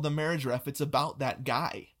is called The Marriage Ref. It's about that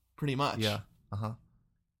guy, pretty much. Yeah. Uh-huh.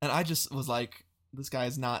 And I just was like, this guy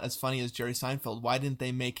is not as funny as Jerry Seinfeld. Why didn't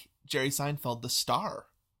they make Jerry Seinfeld the star?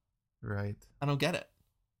 Right. I don't get it.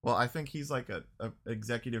 Well, I think he's like a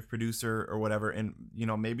executive producer or whatever, and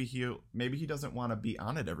maybe he doesn't want to be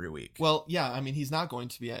on it every week. Well, yeah, I mean, he's not going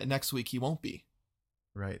to be. Next week, he won't be.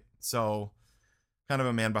 Right. So, kind of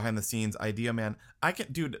a man behind the scenes, idea man.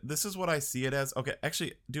 Dude, this is what I see it as. Okay,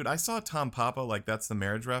 actually, dude, I saw Tom Papa, like that's the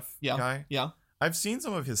Marriage Ref guy. Yeah. I've seen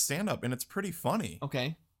some of his stand-up, and it's pretty funny.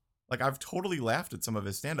 Okay. Like, I've totally laughed at some of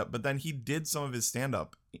his stand-up, but then he did some of his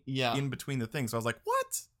stand-up Yeah. in between the things. So I was like,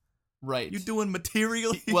 what? Right. You doing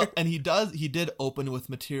material here? Well, and he did open with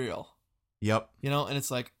material, Yep. and it's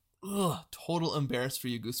like, ugh, total embarrassed for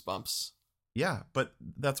you, Goosebumps. Yeah, but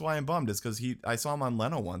that's why I'm bummed is because I saw him on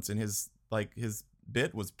Leno once and his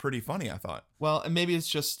bit was pretty funny, I thought. Well, and maybe it's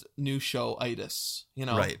just new show-itis,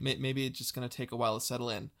 Right. Maybe it's just going to take a while to settle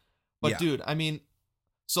in. But Yeah. dude, I mean,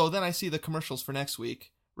 so then I see the commercials for next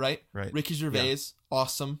week, right? Right. Ricky Gervais,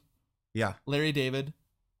 awesome. Yeah. Larry David,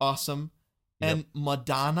 awesome. And Yep.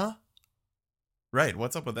 Madonna. Right.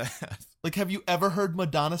 What's up with that? Like, have you ever heard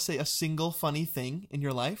Madonna say a single funny thing in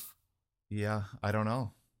your life? Yeah, I don't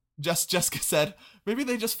know. Jessica said, maybe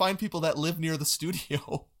they just find people that live near the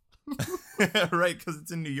studio. Right, because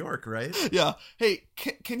it's in New York, right? Yeah. Hey,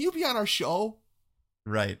 can you be on our show?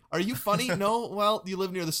 Right. Are you funny? No? Well, you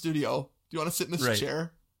live near the studio. Do you want to sit in this Right.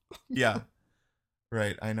 chair? Yeah.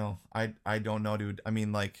 Right, I know. I don't know, dude. I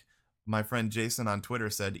mean, like, my friend Jason on Twitter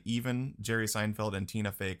said even Jerry Seinfeld and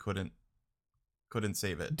Tina Fey couldn't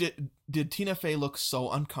save it. Did Tina Fey look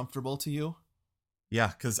so uncomfortable to you? Yeah,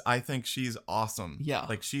 because I think she's awesome. Yeah.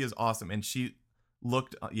 Like, she is awesome. And she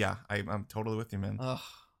looked, yeah, I'm totally with you, man. Ugh.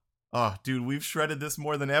 Oh, dude, we've shredded this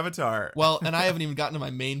more than Avatar. Well, and I haven't even gotten to my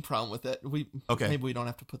main problem with it. Okay. Maybe we don't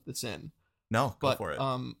have to put this in. No, go But for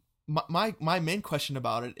it. my main question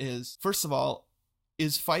about it is, first of all,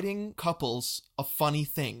 is fighting couples a funny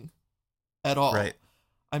thing at all? Right.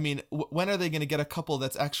 I mean, when are they going to get a couple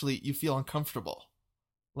that's actually you feel uncomfortable?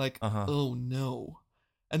 Like, oh no.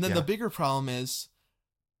 And then Yeah. the bigger problem is,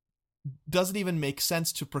 does it even make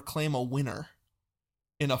sense to proclaim a winner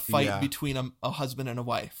in a fight Yeah. between a husband and a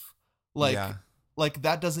wife? Like, Yeah. like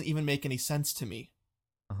that doesn't even make any sense to me,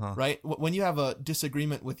 right? When you have a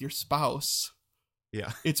disagreement with your spouse,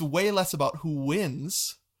 Yeah. it's way less about who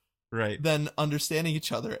wins Right. than understanding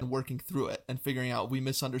each other and working through it and figuring out we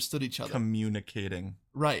misunderstood each other. Communicating.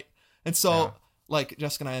 Right. And so, Yeah. like,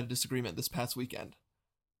 Jessica and I had a disagreement this past weekend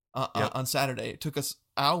Yep. on Saturday. It took us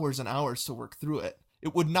hours and hours to work through it.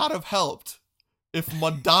 It would not have helped if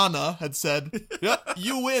Madonna had said, "Yep,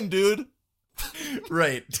 you win, dude."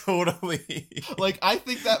 Right. Totally. Like, I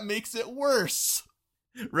think that makes it worse.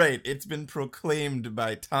 Right. It's been proclaimed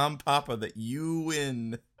by Tom Papa that you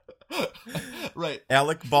win. Right.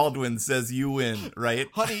 Alec Baldwin says you win, right?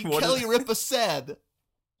 Honey, What Kelly is- Ripa said.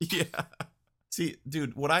 Yeah. See,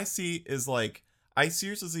 dude, what I see is like, I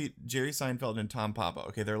seriously see Jerry Seinfeld and Tom Papa.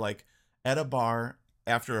 Okay, they're like at a bar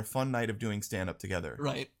after a fun night of doing stand up together.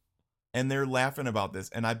 Right. And they're laughing about this.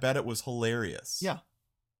 And I bet it was hilarious. Yeah.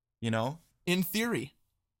 You know? In theory.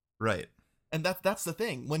 Right. And that's the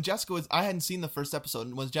thing. When Jessica was, I hadn't seen the first episode,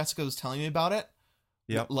 and when Jessica was telling me about it,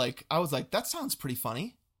 Yep. like, I was like, that sounds pretty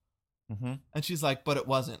funny. Mm-hmm. And she's like, but it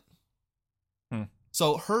wasn't.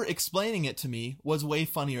 So her explaining it to me was way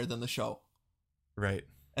funnier than the show. Right.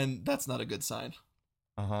 And that's not a good sign.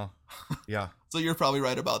 Uh-huh. Yeah. So you're probably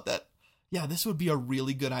right about that. Yeah, this would be a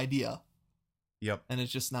really good idea. Yep. And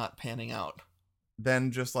it's just not panning out.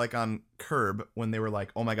 Then just like on Curb, when they were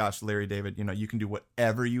like, oh my gosh, Larry David, you know, you can do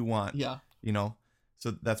whatever you want. Yeah. You know?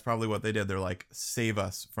 So that's probably what they did. They're like, save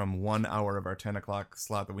us from 1 hour of our 10 o'clock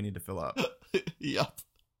slot that we need to fill up. Yep.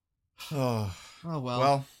 Oh. Oh, well.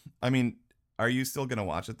 Well, I mean, are you still going to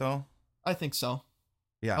watch it though? I think so.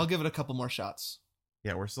 Yeah. I'll give it a couple more shots.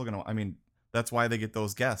 Yeah, we're still going to, I mean, that's why they get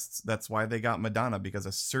those guests. That's why they got Madonna, because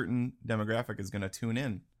a certain demographic is going to tune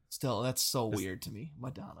in. Still, that's so weird to me.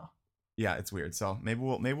 Madonna. Yeah, it's weird. So maybe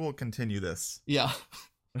we'll continue this Yeah.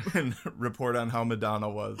 and report on how Madonna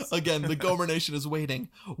was. Again, the Gomer Nation is waiting.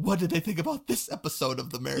 What did they think about this episode of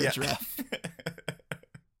The Marriage Ref?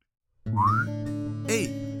 Hey,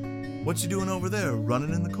 what you doing over there,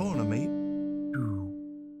 running in the corner, mate?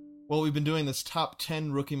 Well, we've been doing this top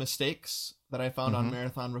 10 rookie mistakes that I found on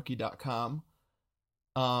Mhm. marathonrookie.com.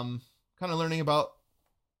 Kind of learning about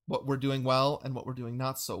what we're doing well and what we're doing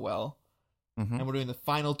not so well. Mm-hmm. And we're doing the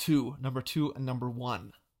final two, number 2 and number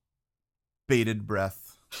 1. Bated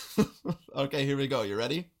breath. Okay, here we go. You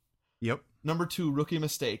ready? Yep. Number 2 rookie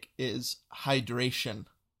mistake is hydration.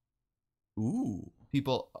 Ooh.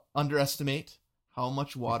 People underestimate how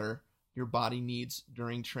much water your body needs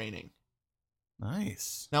during training.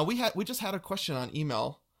 Nice. Now, we just had a question on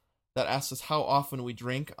email that asked us how often we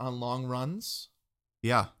drink on long runs.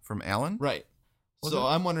 Yeah, from Alan? Right. Was So it?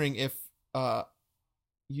 I'm wondering if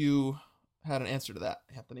you had an answer to that,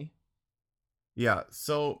 Anthony. Yeah,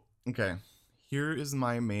 so, okay. Here is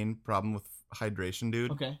my main problem with hydration,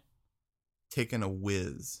 dude. Okay. Taking a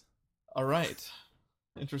whiz. All right.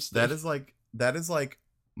 Interesting. That is like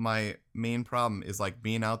my main problem is like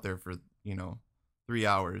being out there for, 3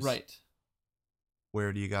 hours. right.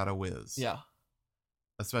 Where do you got a whiz? Yeah.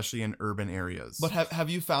 Especially in urban areas. But have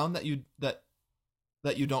you found that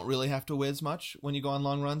you don't really have to whiz much when you go on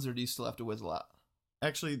long runs, or do you still have to whiz a lot?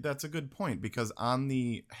 Actually, that's a good point, because on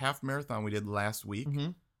the half marathon we did last week,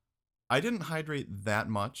 Mm-hmm. I didn't hydrate that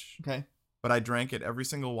much, Okay. but I drank at every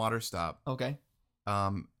single water stop. Okay.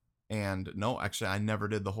 And no, actually, I never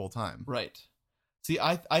did the whole time. Right. See,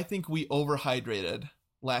 I think we overhydrated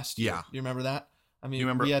last year. Yeah. You remember that? I mean, You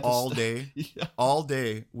remember we had to all day? Yeah. All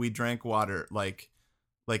day we drank water, like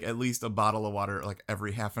like at least a bottle of water like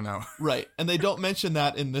every half an hour. Right. And they don't mention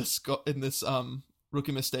that in this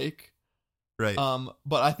rookie mistake. Right.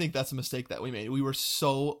 But I think that's a mistake that we made. We were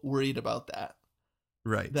so worried about that.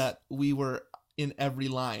 Right. That we were in every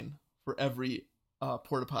line for every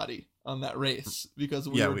porta potty on that race because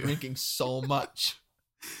we were drinking so much.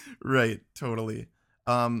 Right. Totally.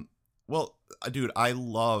 Well, dude, I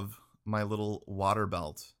love my little water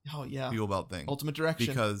belt. Oh yeah. Fuel belt thing. Ultimate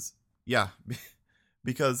direction.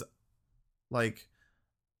 Because like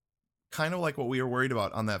kind of like what we were worried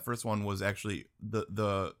about on that first one was actually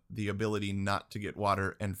the ability not to get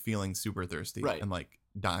water and feeling super thirsty and like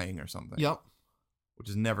dying or something. Yep. Which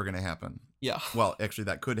is never going to happen. Yeah. Well, actually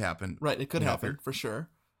that could happen. Right. It could happen for sure.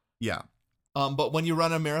 Yeah. But when you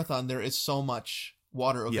run a marathon, there is so much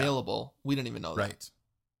water available. We didn't even know that. Right.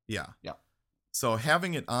 Yeah. Yeah. So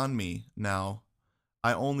having it on me now,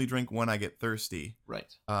 I only drink when I get thirsty.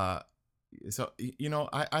 Right. So, you know,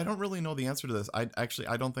 I don't really know the answer to this. I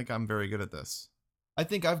don't think I'm very good at this. I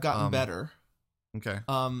think I've gotten better. Okay.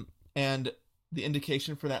 And the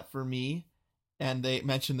indication for that for me, and they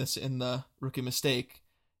mentioned this in the rookie mistake,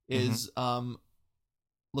 is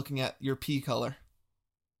looking at your pee color.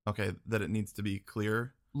 Okay, that it needs to be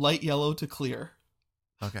clear. Light yellow to clear.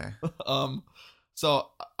 Okay. So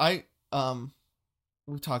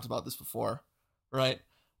we've talked about this before, right?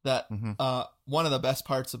 That one of the best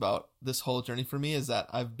parts about this whole journey for me is that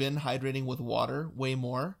I've been hydrating with water way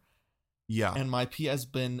more. Yeah. And my pee has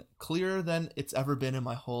been clearer than it's ever been in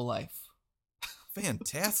my whole life.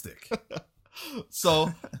 Fantastic.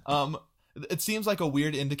 So, it seems like a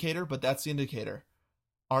weird indicator, but that's the indicator.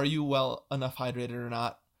 Are you well enough hydrated or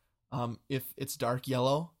not? If it's dark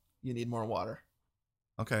yellow, you need more water.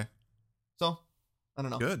 Okay. So, I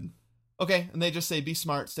don't know. Good. Okay, and they just say be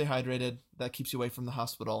smart, stay hydrated. That keeps you away from the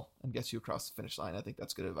hospital and gets you across the finish line. I think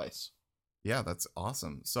that's good advice. Yeah, that's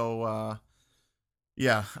awesome. So,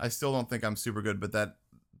 yeah, I still don't think I'm super good, but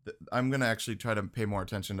I'm going to actually try to pay more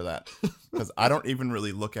attention to that because I don't even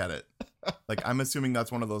really look at it. Like, I'm assuming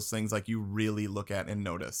that's one of those things like you really look at and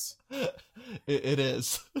notice. It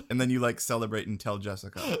is. And then you like celebrate and tell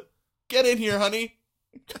Jessica. Get in here, honey.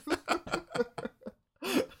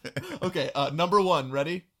 Okay, number 1,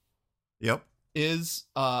 ready? Yep. Is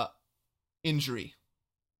injury,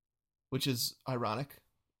 which is ironic,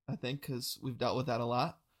 I think, because we've dealt with that a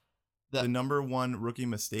lot. The number 1 rookie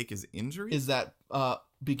mistake is injury? Is that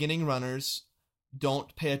beginning runners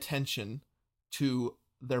don't pay attention to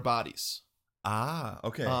their bodies. Ah,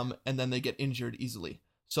 okay. And then they get injured easily.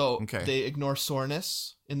 So they ignore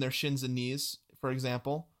soreness in their shins and knees, for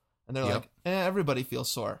example. And they're like, everybody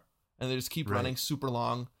feels sore. And they just keep running super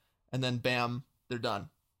long. And then, bam, they're done.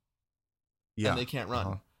 Yeah. And they can't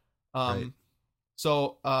run.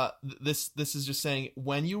 So this is just saying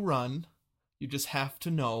when you run, you just have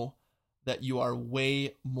to know that you are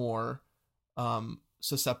way more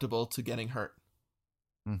susceptible to getting hurt.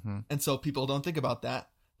 Mm-hmm. And so people don't think about that.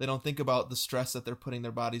 They don't think about the stress that they're putting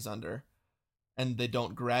their bodies under, and they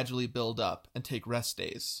don't gradually build up and take rest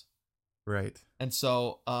days. Right. And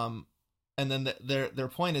so, and then their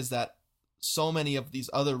point is that so many of these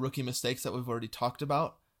other rookie mistakes that we've already talked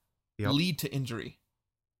about lead to injury.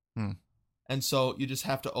 And so you just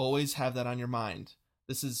have to always have that on your mind.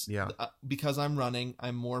 This is because I'm running,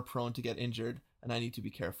 I'm more prone to get injured, and I need to be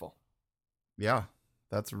careful. Yeah,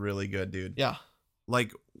 that's really good, dude. Yeah.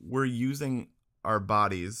 Like, we're using our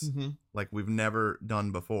bodies like we've never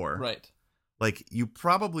done before. Right. Like, you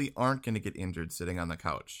probably aren't going to get injured sitting on the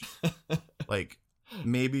couch. Like,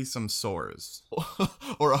 maybe some sores.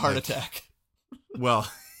 Or a heart attack. Well,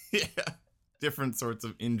 yeah. Different sorts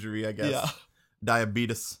of injury, I guess. Yeah.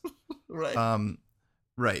 Diabetes. Right.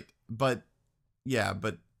 Right. But, yeah,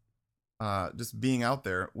 just being out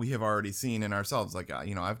there, we have already seen in ourselves, like,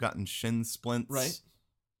 I've gotten shin splints. Right.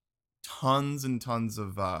 Tons and tons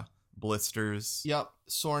of blisters. Yep.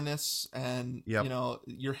 Soreness and,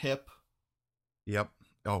 your hip. Yep.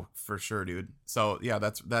 Oh, for sure, dude. So, yeah,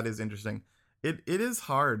 that is interesting. It is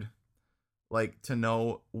hard, like, to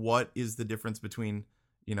know what is the difference between,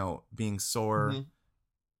 being sore,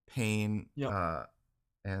 pain,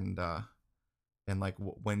 and like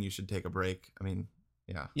when you should take a break. I mean,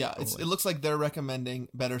 yeah. Yeah, totally. It looks like they're recommending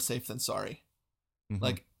better safe than sorry.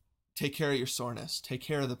 Like, take care of your soreness, take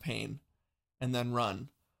care of the pain, and then run.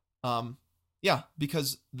 Yeah,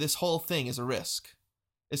 because this whole thing is a risk,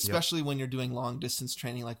 especially when you're doing long distance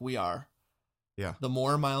training like we are. Yeah. The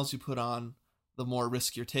more miles you put on, the more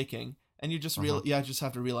risk you're taking, and you just just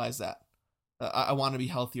have to realize that. I want to be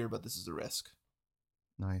healthier, but this is a risk.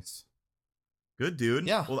 Nice. Good, dude.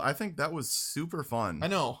 Yeah. Well, I think that was super fun. I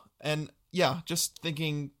know. And just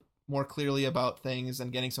thinking more clearly about things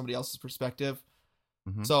and getting somebody else's perspective.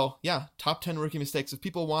 Mhm. So yeah, top 10 rookie mistakes. If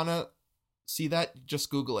people want to see that, just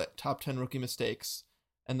Google it, top 10 rookie mistakes,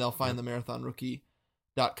 and they'll find the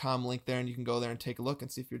marathonrookie.com link there, and you can go there and take a look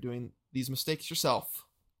and see if you're doing these mistakes yourself.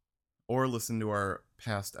 Or listen to our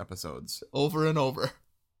past episodes. Over and over.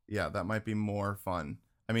 Yeah, that might be more fun.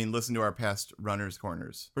 I mean, listen to our past Runners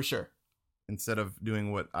Corners For sure. instead of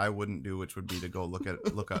doing what I wouldn't do, which would be to go look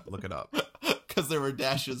it up. Because there were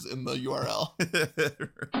dashes in the URL.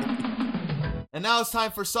 And now it's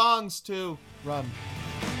time for songs to run.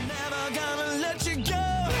 Never gonna let you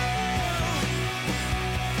go.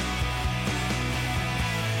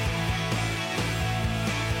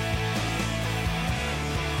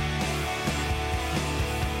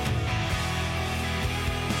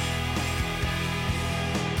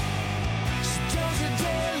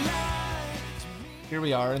 Here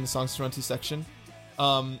we are in the songs to run to section.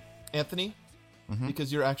 Anthony,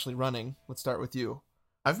 because you're actually running, let's start with you.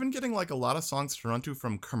 I've been getting like a lot of songs to run to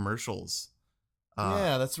from commercials.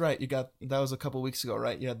 Yeah, that's right. That was a couple weeks ago,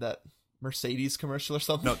 right? You had that Mercedes commercial or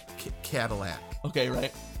something? No, Cadillac. Okay,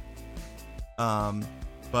 right.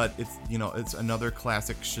 But it's another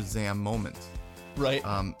classic Shazam moment. Right.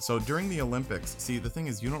 So during the Olympics, see, the thing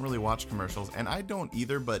is, you don't really watch commercials, and I don't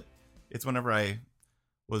either, but it's whenever I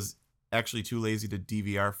was actually too lazy to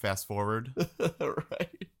DVR fast forward.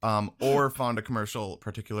 Right. Or found a commercial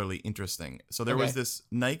particularly interesting. So there was Okay. this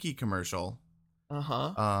Nike commercial.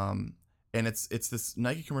 Uh-huh. And it's this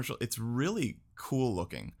Nike commercial. It's really cool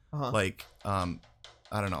looking. Uh-huh. Like, I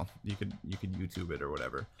don't know. You could YouTube it or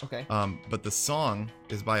whatever. Okay. But the song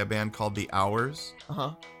is by a band called The Hours,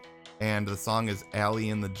 Uh-huh. and the song is Alley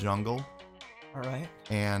in the Jungle. All right.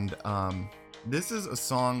 And this is a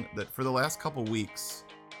song that for the last couple weeks,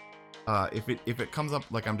 if it comes up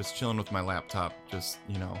like I'm just chilling with my laptop, just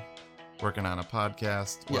working on a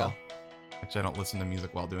podcast. Well, actually, I don't listen to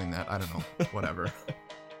music while doing that. I don't know, whatever.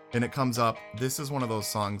 And it comes up. This is one of those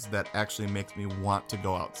songs that actually makes me want to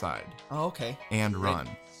go outside Oh, okay. and Right.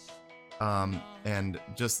 run. And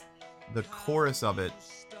just the chorus of it,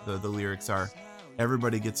 the lyrics are,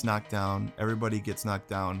 "Everybody gets knocked down. Everybody gets knocked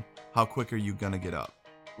down. How quick are you gonna get up?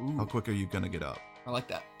 How Ooh, quick are you gonna get up?" I like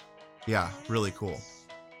that. Yeah, really cool.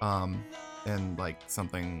 And like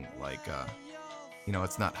something like,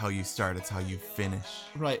 it's not how you start, it's how you finish.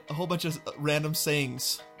 Right. A whole bunch of random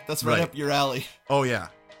sayings. That's right Right. up your alley. Oh yeah.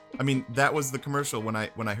 I mean, that was the commercial when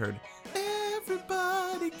I heard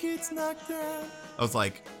 "Everybody gets knocked down." I was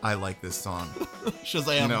like, I like this song.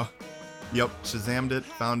 Shazam. Yep, Shazammed it,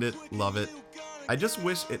 found it, love it. I just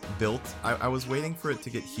wish it built. I was waiting for it to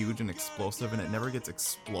get huge and explosive, and it never gets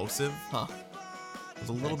explosive. Huh. I was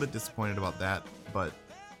a little bit disappointed about that, but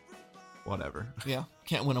whatever. Yeah.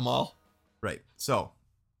 Can't win them all. Right. So,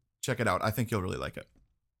 check it out. I think you'll really like it.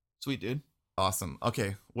 Sweet, dude. Awesome.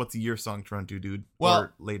 Okay, what's your song to run to, dude? Well-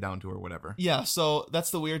 or lay down to, or whatever. Yeah, so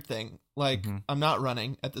that's the weird thing. Like, Mhm. I'm not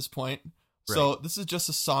running at this point. So this is just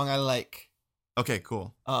a song I like. Okay,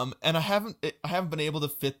 cool. And I haven't been able to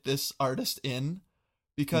fit this artist in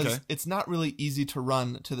because Okay. it's not really easy to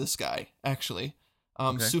run to this guy, actually.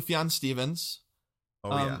 Okay. Sufjan Stevens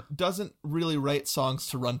Oh doesn't really write songs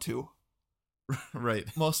to run to. yeah.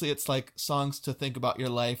 Right. Mostly it's like songs to think about your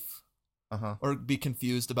life Uh-huh. or be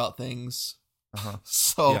confused about things. Uh-huh.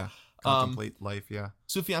 So Yeah. Contemplate life, yeah.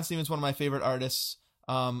 Sufjan Stevens, one of my favorite artists.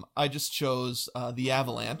 I just chose The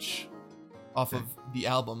Avalanche off of the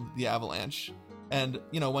album The Avalanche. And,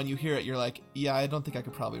 when you hear it, you're like, yeah, I don't think I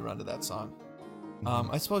could probably run to that song.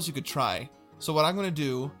 I suppose you could try. So what I'm going to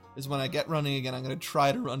do is when I get running again, I'm going to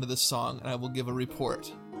try to run to this song, and I will give a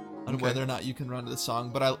report on Okay. whether or not you can run to this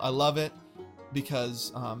song. But I love it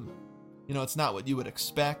because, it's not what you would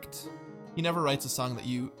expect. He never writes a song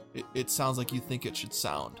that it sounds like you think it should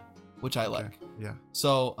sound, which I like. Yeah.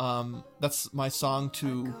 So that's my song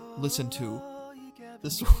to listen to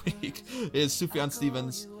this week is Sufjan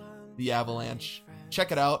Stevens, The Avalanche.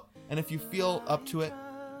 Check it out, and if you feel up to it,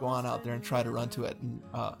 go on out there and try to run to it, and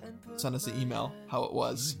send us an email how it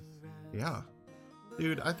was. Yeah.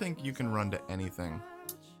 Dude, I think you can run to anything.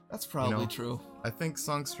 That's probably know, true, I think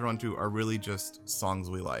songs to run to are really just songs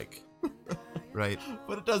we like. Right?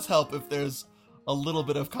 but it does help if there's a little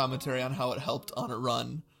bit of commentary on how it helped on a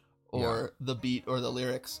run, or the beat or the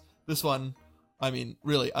lyrics. This one, I mean,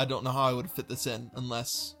 really, I don't know how I would fit this in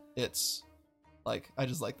unless it's like I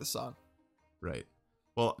just like the song. Right.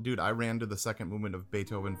 Well, dude, I ran to the second movement of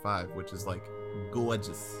Beethoven 5, which is like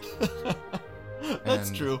gorgeous. That's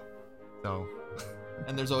And- true. So,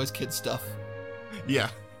 And there's always kid stuff. yeah.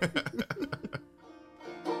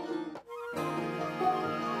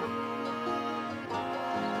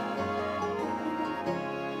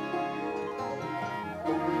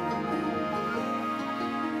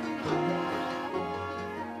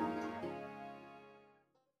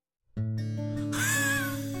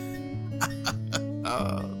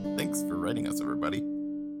 everybody.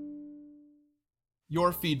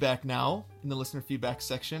 Your feedback now in the listener feedback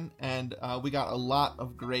section, and we got a lot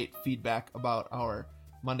of great feedback about our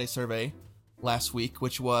Monday survey last week,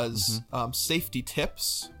 which was safety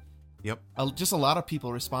tips. Yep. Just a lot of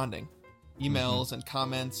people responding, emails and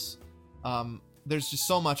comments. There's just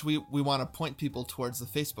so much. We want to point people towards the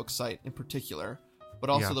Facebook site in particular, but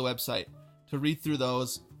also the website to read through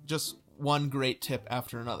those. Just one great tip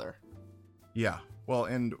after another. Yeah. Well,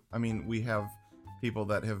 and I mean, we have people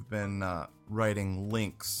that have been writing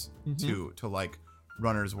links to like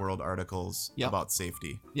Runner's World articles about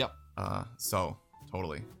safety. Yep. So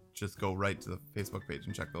totally, just go right to the Facebook page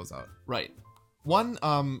and check those out. Right. One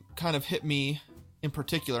kind of hit me in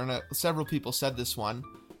particular, and several people said this one,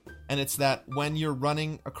 and it's that when you're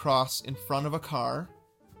running across in front of a car,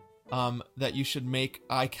 that you should make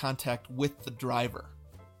eye contact with the driver.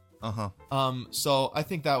 So I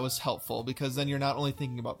think that was helpful because then you're not only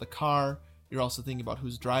thinking about the car, you're also thinking about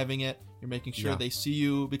who's driving it. You're making sure they see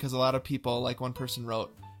you, because a lot of people, like one person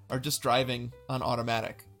wrote, are just driving on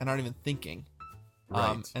automatic and aren't even thinking.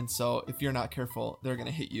 Right. And so if you're not careful, they're going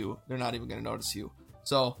to hit you. They're not even going to notice you.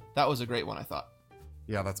 So that was a great one, I thought.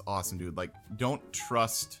 Yeah, that's awesome, dude. Like, don't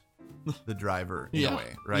trust the driver in a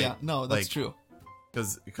way, right? Yeah, no, that's true.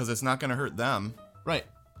 Because it's not going to hurt them. Right.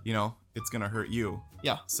 You know, it's going to hurt you.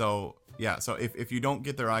 Yeah. So if you don't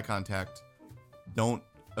get their eye contact, don't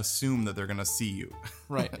assume that they're going to see you.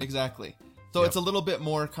 Right, exactly. So it's a little bit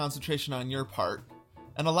more concentration on your part.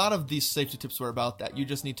 And a lot of these safety tips were about that. You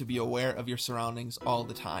just need to be aware of your surroundings all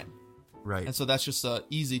the time. Right. And so that's just an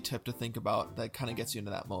easy tip to think about that kind of gets you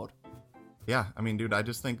into that mode. Yeah, I mean, dude, I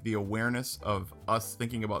just think the awareness of us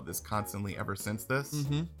thinking about this constantly ever since this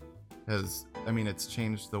has, I mean, it's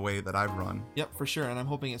changed the way that I've run. Yep, for sure. And I'm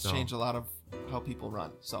hoping it's changed a lot of how people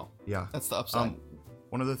run. So yeah, that's the upside.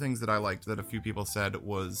 One of the things that I liked that a few people said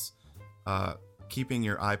was keeping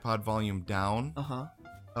your iPod volume down.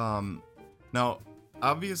 Now,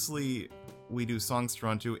 obviously, we do songs to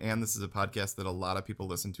run to, and this is a podcast that a lot of people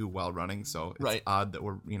listen to while running, so it's odd that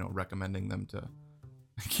we're, recommending them to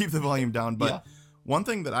keep the volume down. But one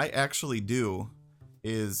thing that I actually do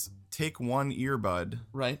is take one earbud.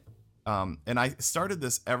 Right. And I started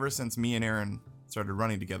this ever since me and Aaron started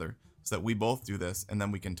running together, so that we both do this, and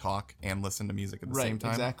then we can talk and listen to music at the same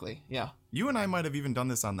time. Exactly. Yeah. You and I might have even done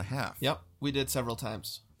this on the half. Yep. We did several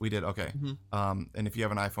times. We did. Okay. And if you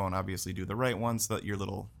have an iPhone, obviously do the right one so that your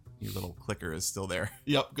little clicker is still there.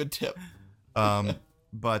 Yep. Good tip.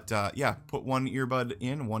 But put one earbud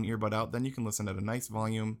in, one earbud out. Then you can listen at a nice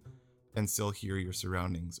volume and still hear your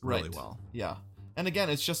surroundings really well. Yeah. And again,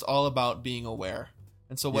 it's just all about being aware.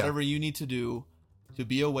 And so whatever you need to do to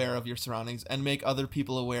be aware of your surroundings and make other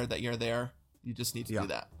people aware that you're there, you just need to do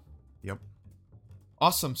that. Yep.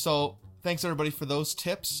 Awesome. So thanks everybody for those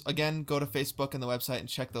tips. Again, go to Facebook and the website and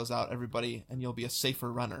check those out, everybody, and you'll be a safer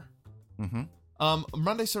runner.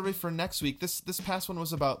 Monday survey for next week. This past one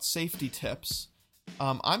was about safety tips.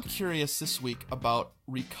 I'm curious this week about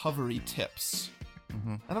recovery tips.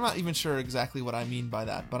 And I'm not even sure exactly what I mean by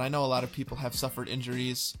that, but I know a lot of people have suffered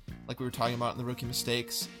injuries, like we were talking about in the rookie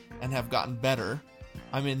mistakes, and have gotten better.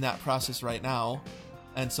 I'm in that process right now,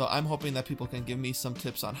 and so I'm hoping that people can give me some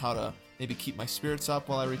tips on how to maybe keep my spirits up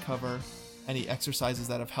while I recover, any exercises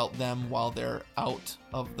that have helped them while they're out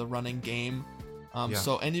of the running game.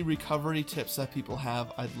 So any recovery tips that people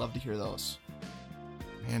have, I'd love to hear those.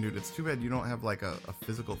 Man, dude, it's too bad you don't have like a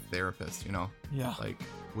physical therapist, Yeah. Like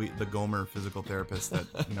the Gomer physical therapist that,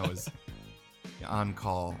 is on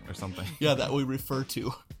call or something. Yeah, that we refer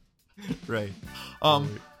to. Right.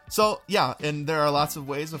 So, yeah, and there are lots of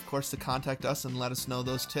ways, of course, to contact us and let us know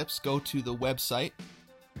those tips. Go to the website,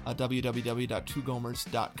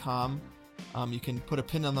 www.twogomers.com. You can put a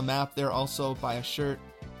pin on the map there also, buy a shirt,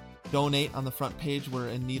 donate on the front page. We're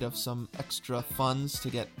in need of some extra funds to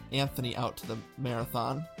get Anthony out to the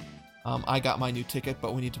marathon. I got my new ticket,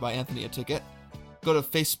 but we need to buy Anthony a ticket. Go to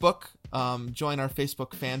Facebook, join our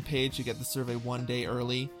Facebook fan page. You get the survey one day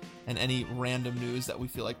early and any random news that we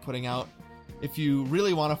feel like putting out. If you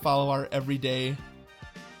really want to follow our everyday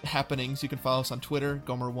happenings, you can follow us on Twitter,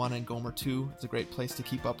 Gomer1 and Gomer2. It's a great place to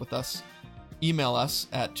keep up with us. Email us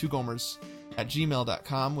at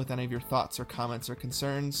twogomers@gmail.com with any of your thoughts or comments or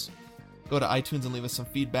concerns. Go to iTunes and leave us some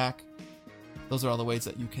feedback. Those are all the ways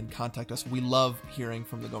that you can contact us. We love hearing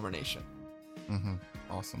from the Gomer Nation.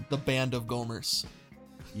 Awesome. The band of Gomers.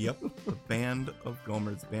 Yep. The band of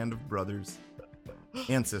Gomers, band of brothers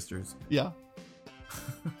and sisters. Yeah.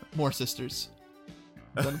 More sisters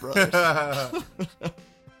than brothers.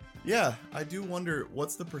 Yeah, I do wonder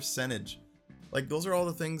what's the percentage. Like, those are all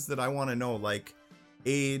the things that I want to know. Like,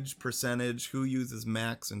 age, percentage, who uses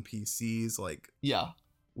Macs and PCs. Like, Yeah.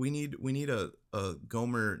 we need a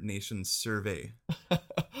Gomer Nation survey.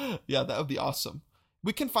 Yeah, that would be awesome.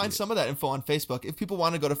 We can find some of that info on Facebook. If people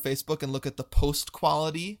want to go to Facebook and look at the post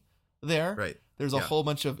quality there, Right. there's a whole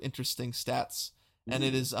bunch of interesting stats. And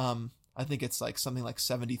it is, I think it's like something like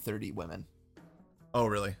 70-30 women. Oh,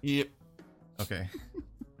 really? Yep. Okay.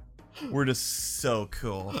 We're just so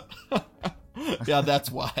cool. Yeah, that's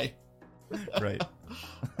why. Right.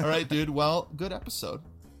 All right, dude. Well, good episode.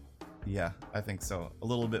 Yeah, I think so. A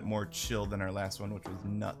little bit more chill than our last one, which was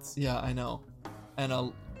nuts. Yeah, I know.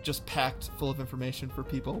 And just packed full of information for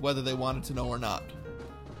people, whether they wanted to know or not.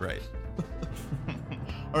 Right.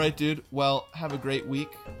 All right, dude. Well, have a great week.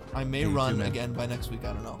 I may You too, run man. again by next week.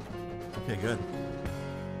 I don't know. Okay, good.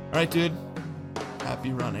 All right, dude.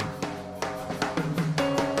 Happy running.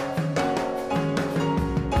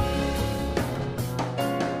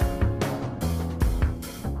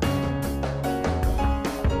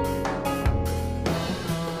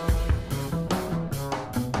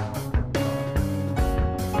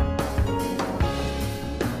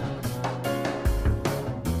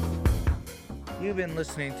 You've been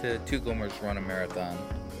listening to Two Gomers Run a Marathon.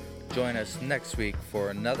 Join us next week for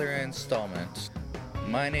another installment.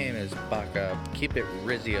 My name is Baka. Keep it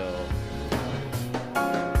Rizio.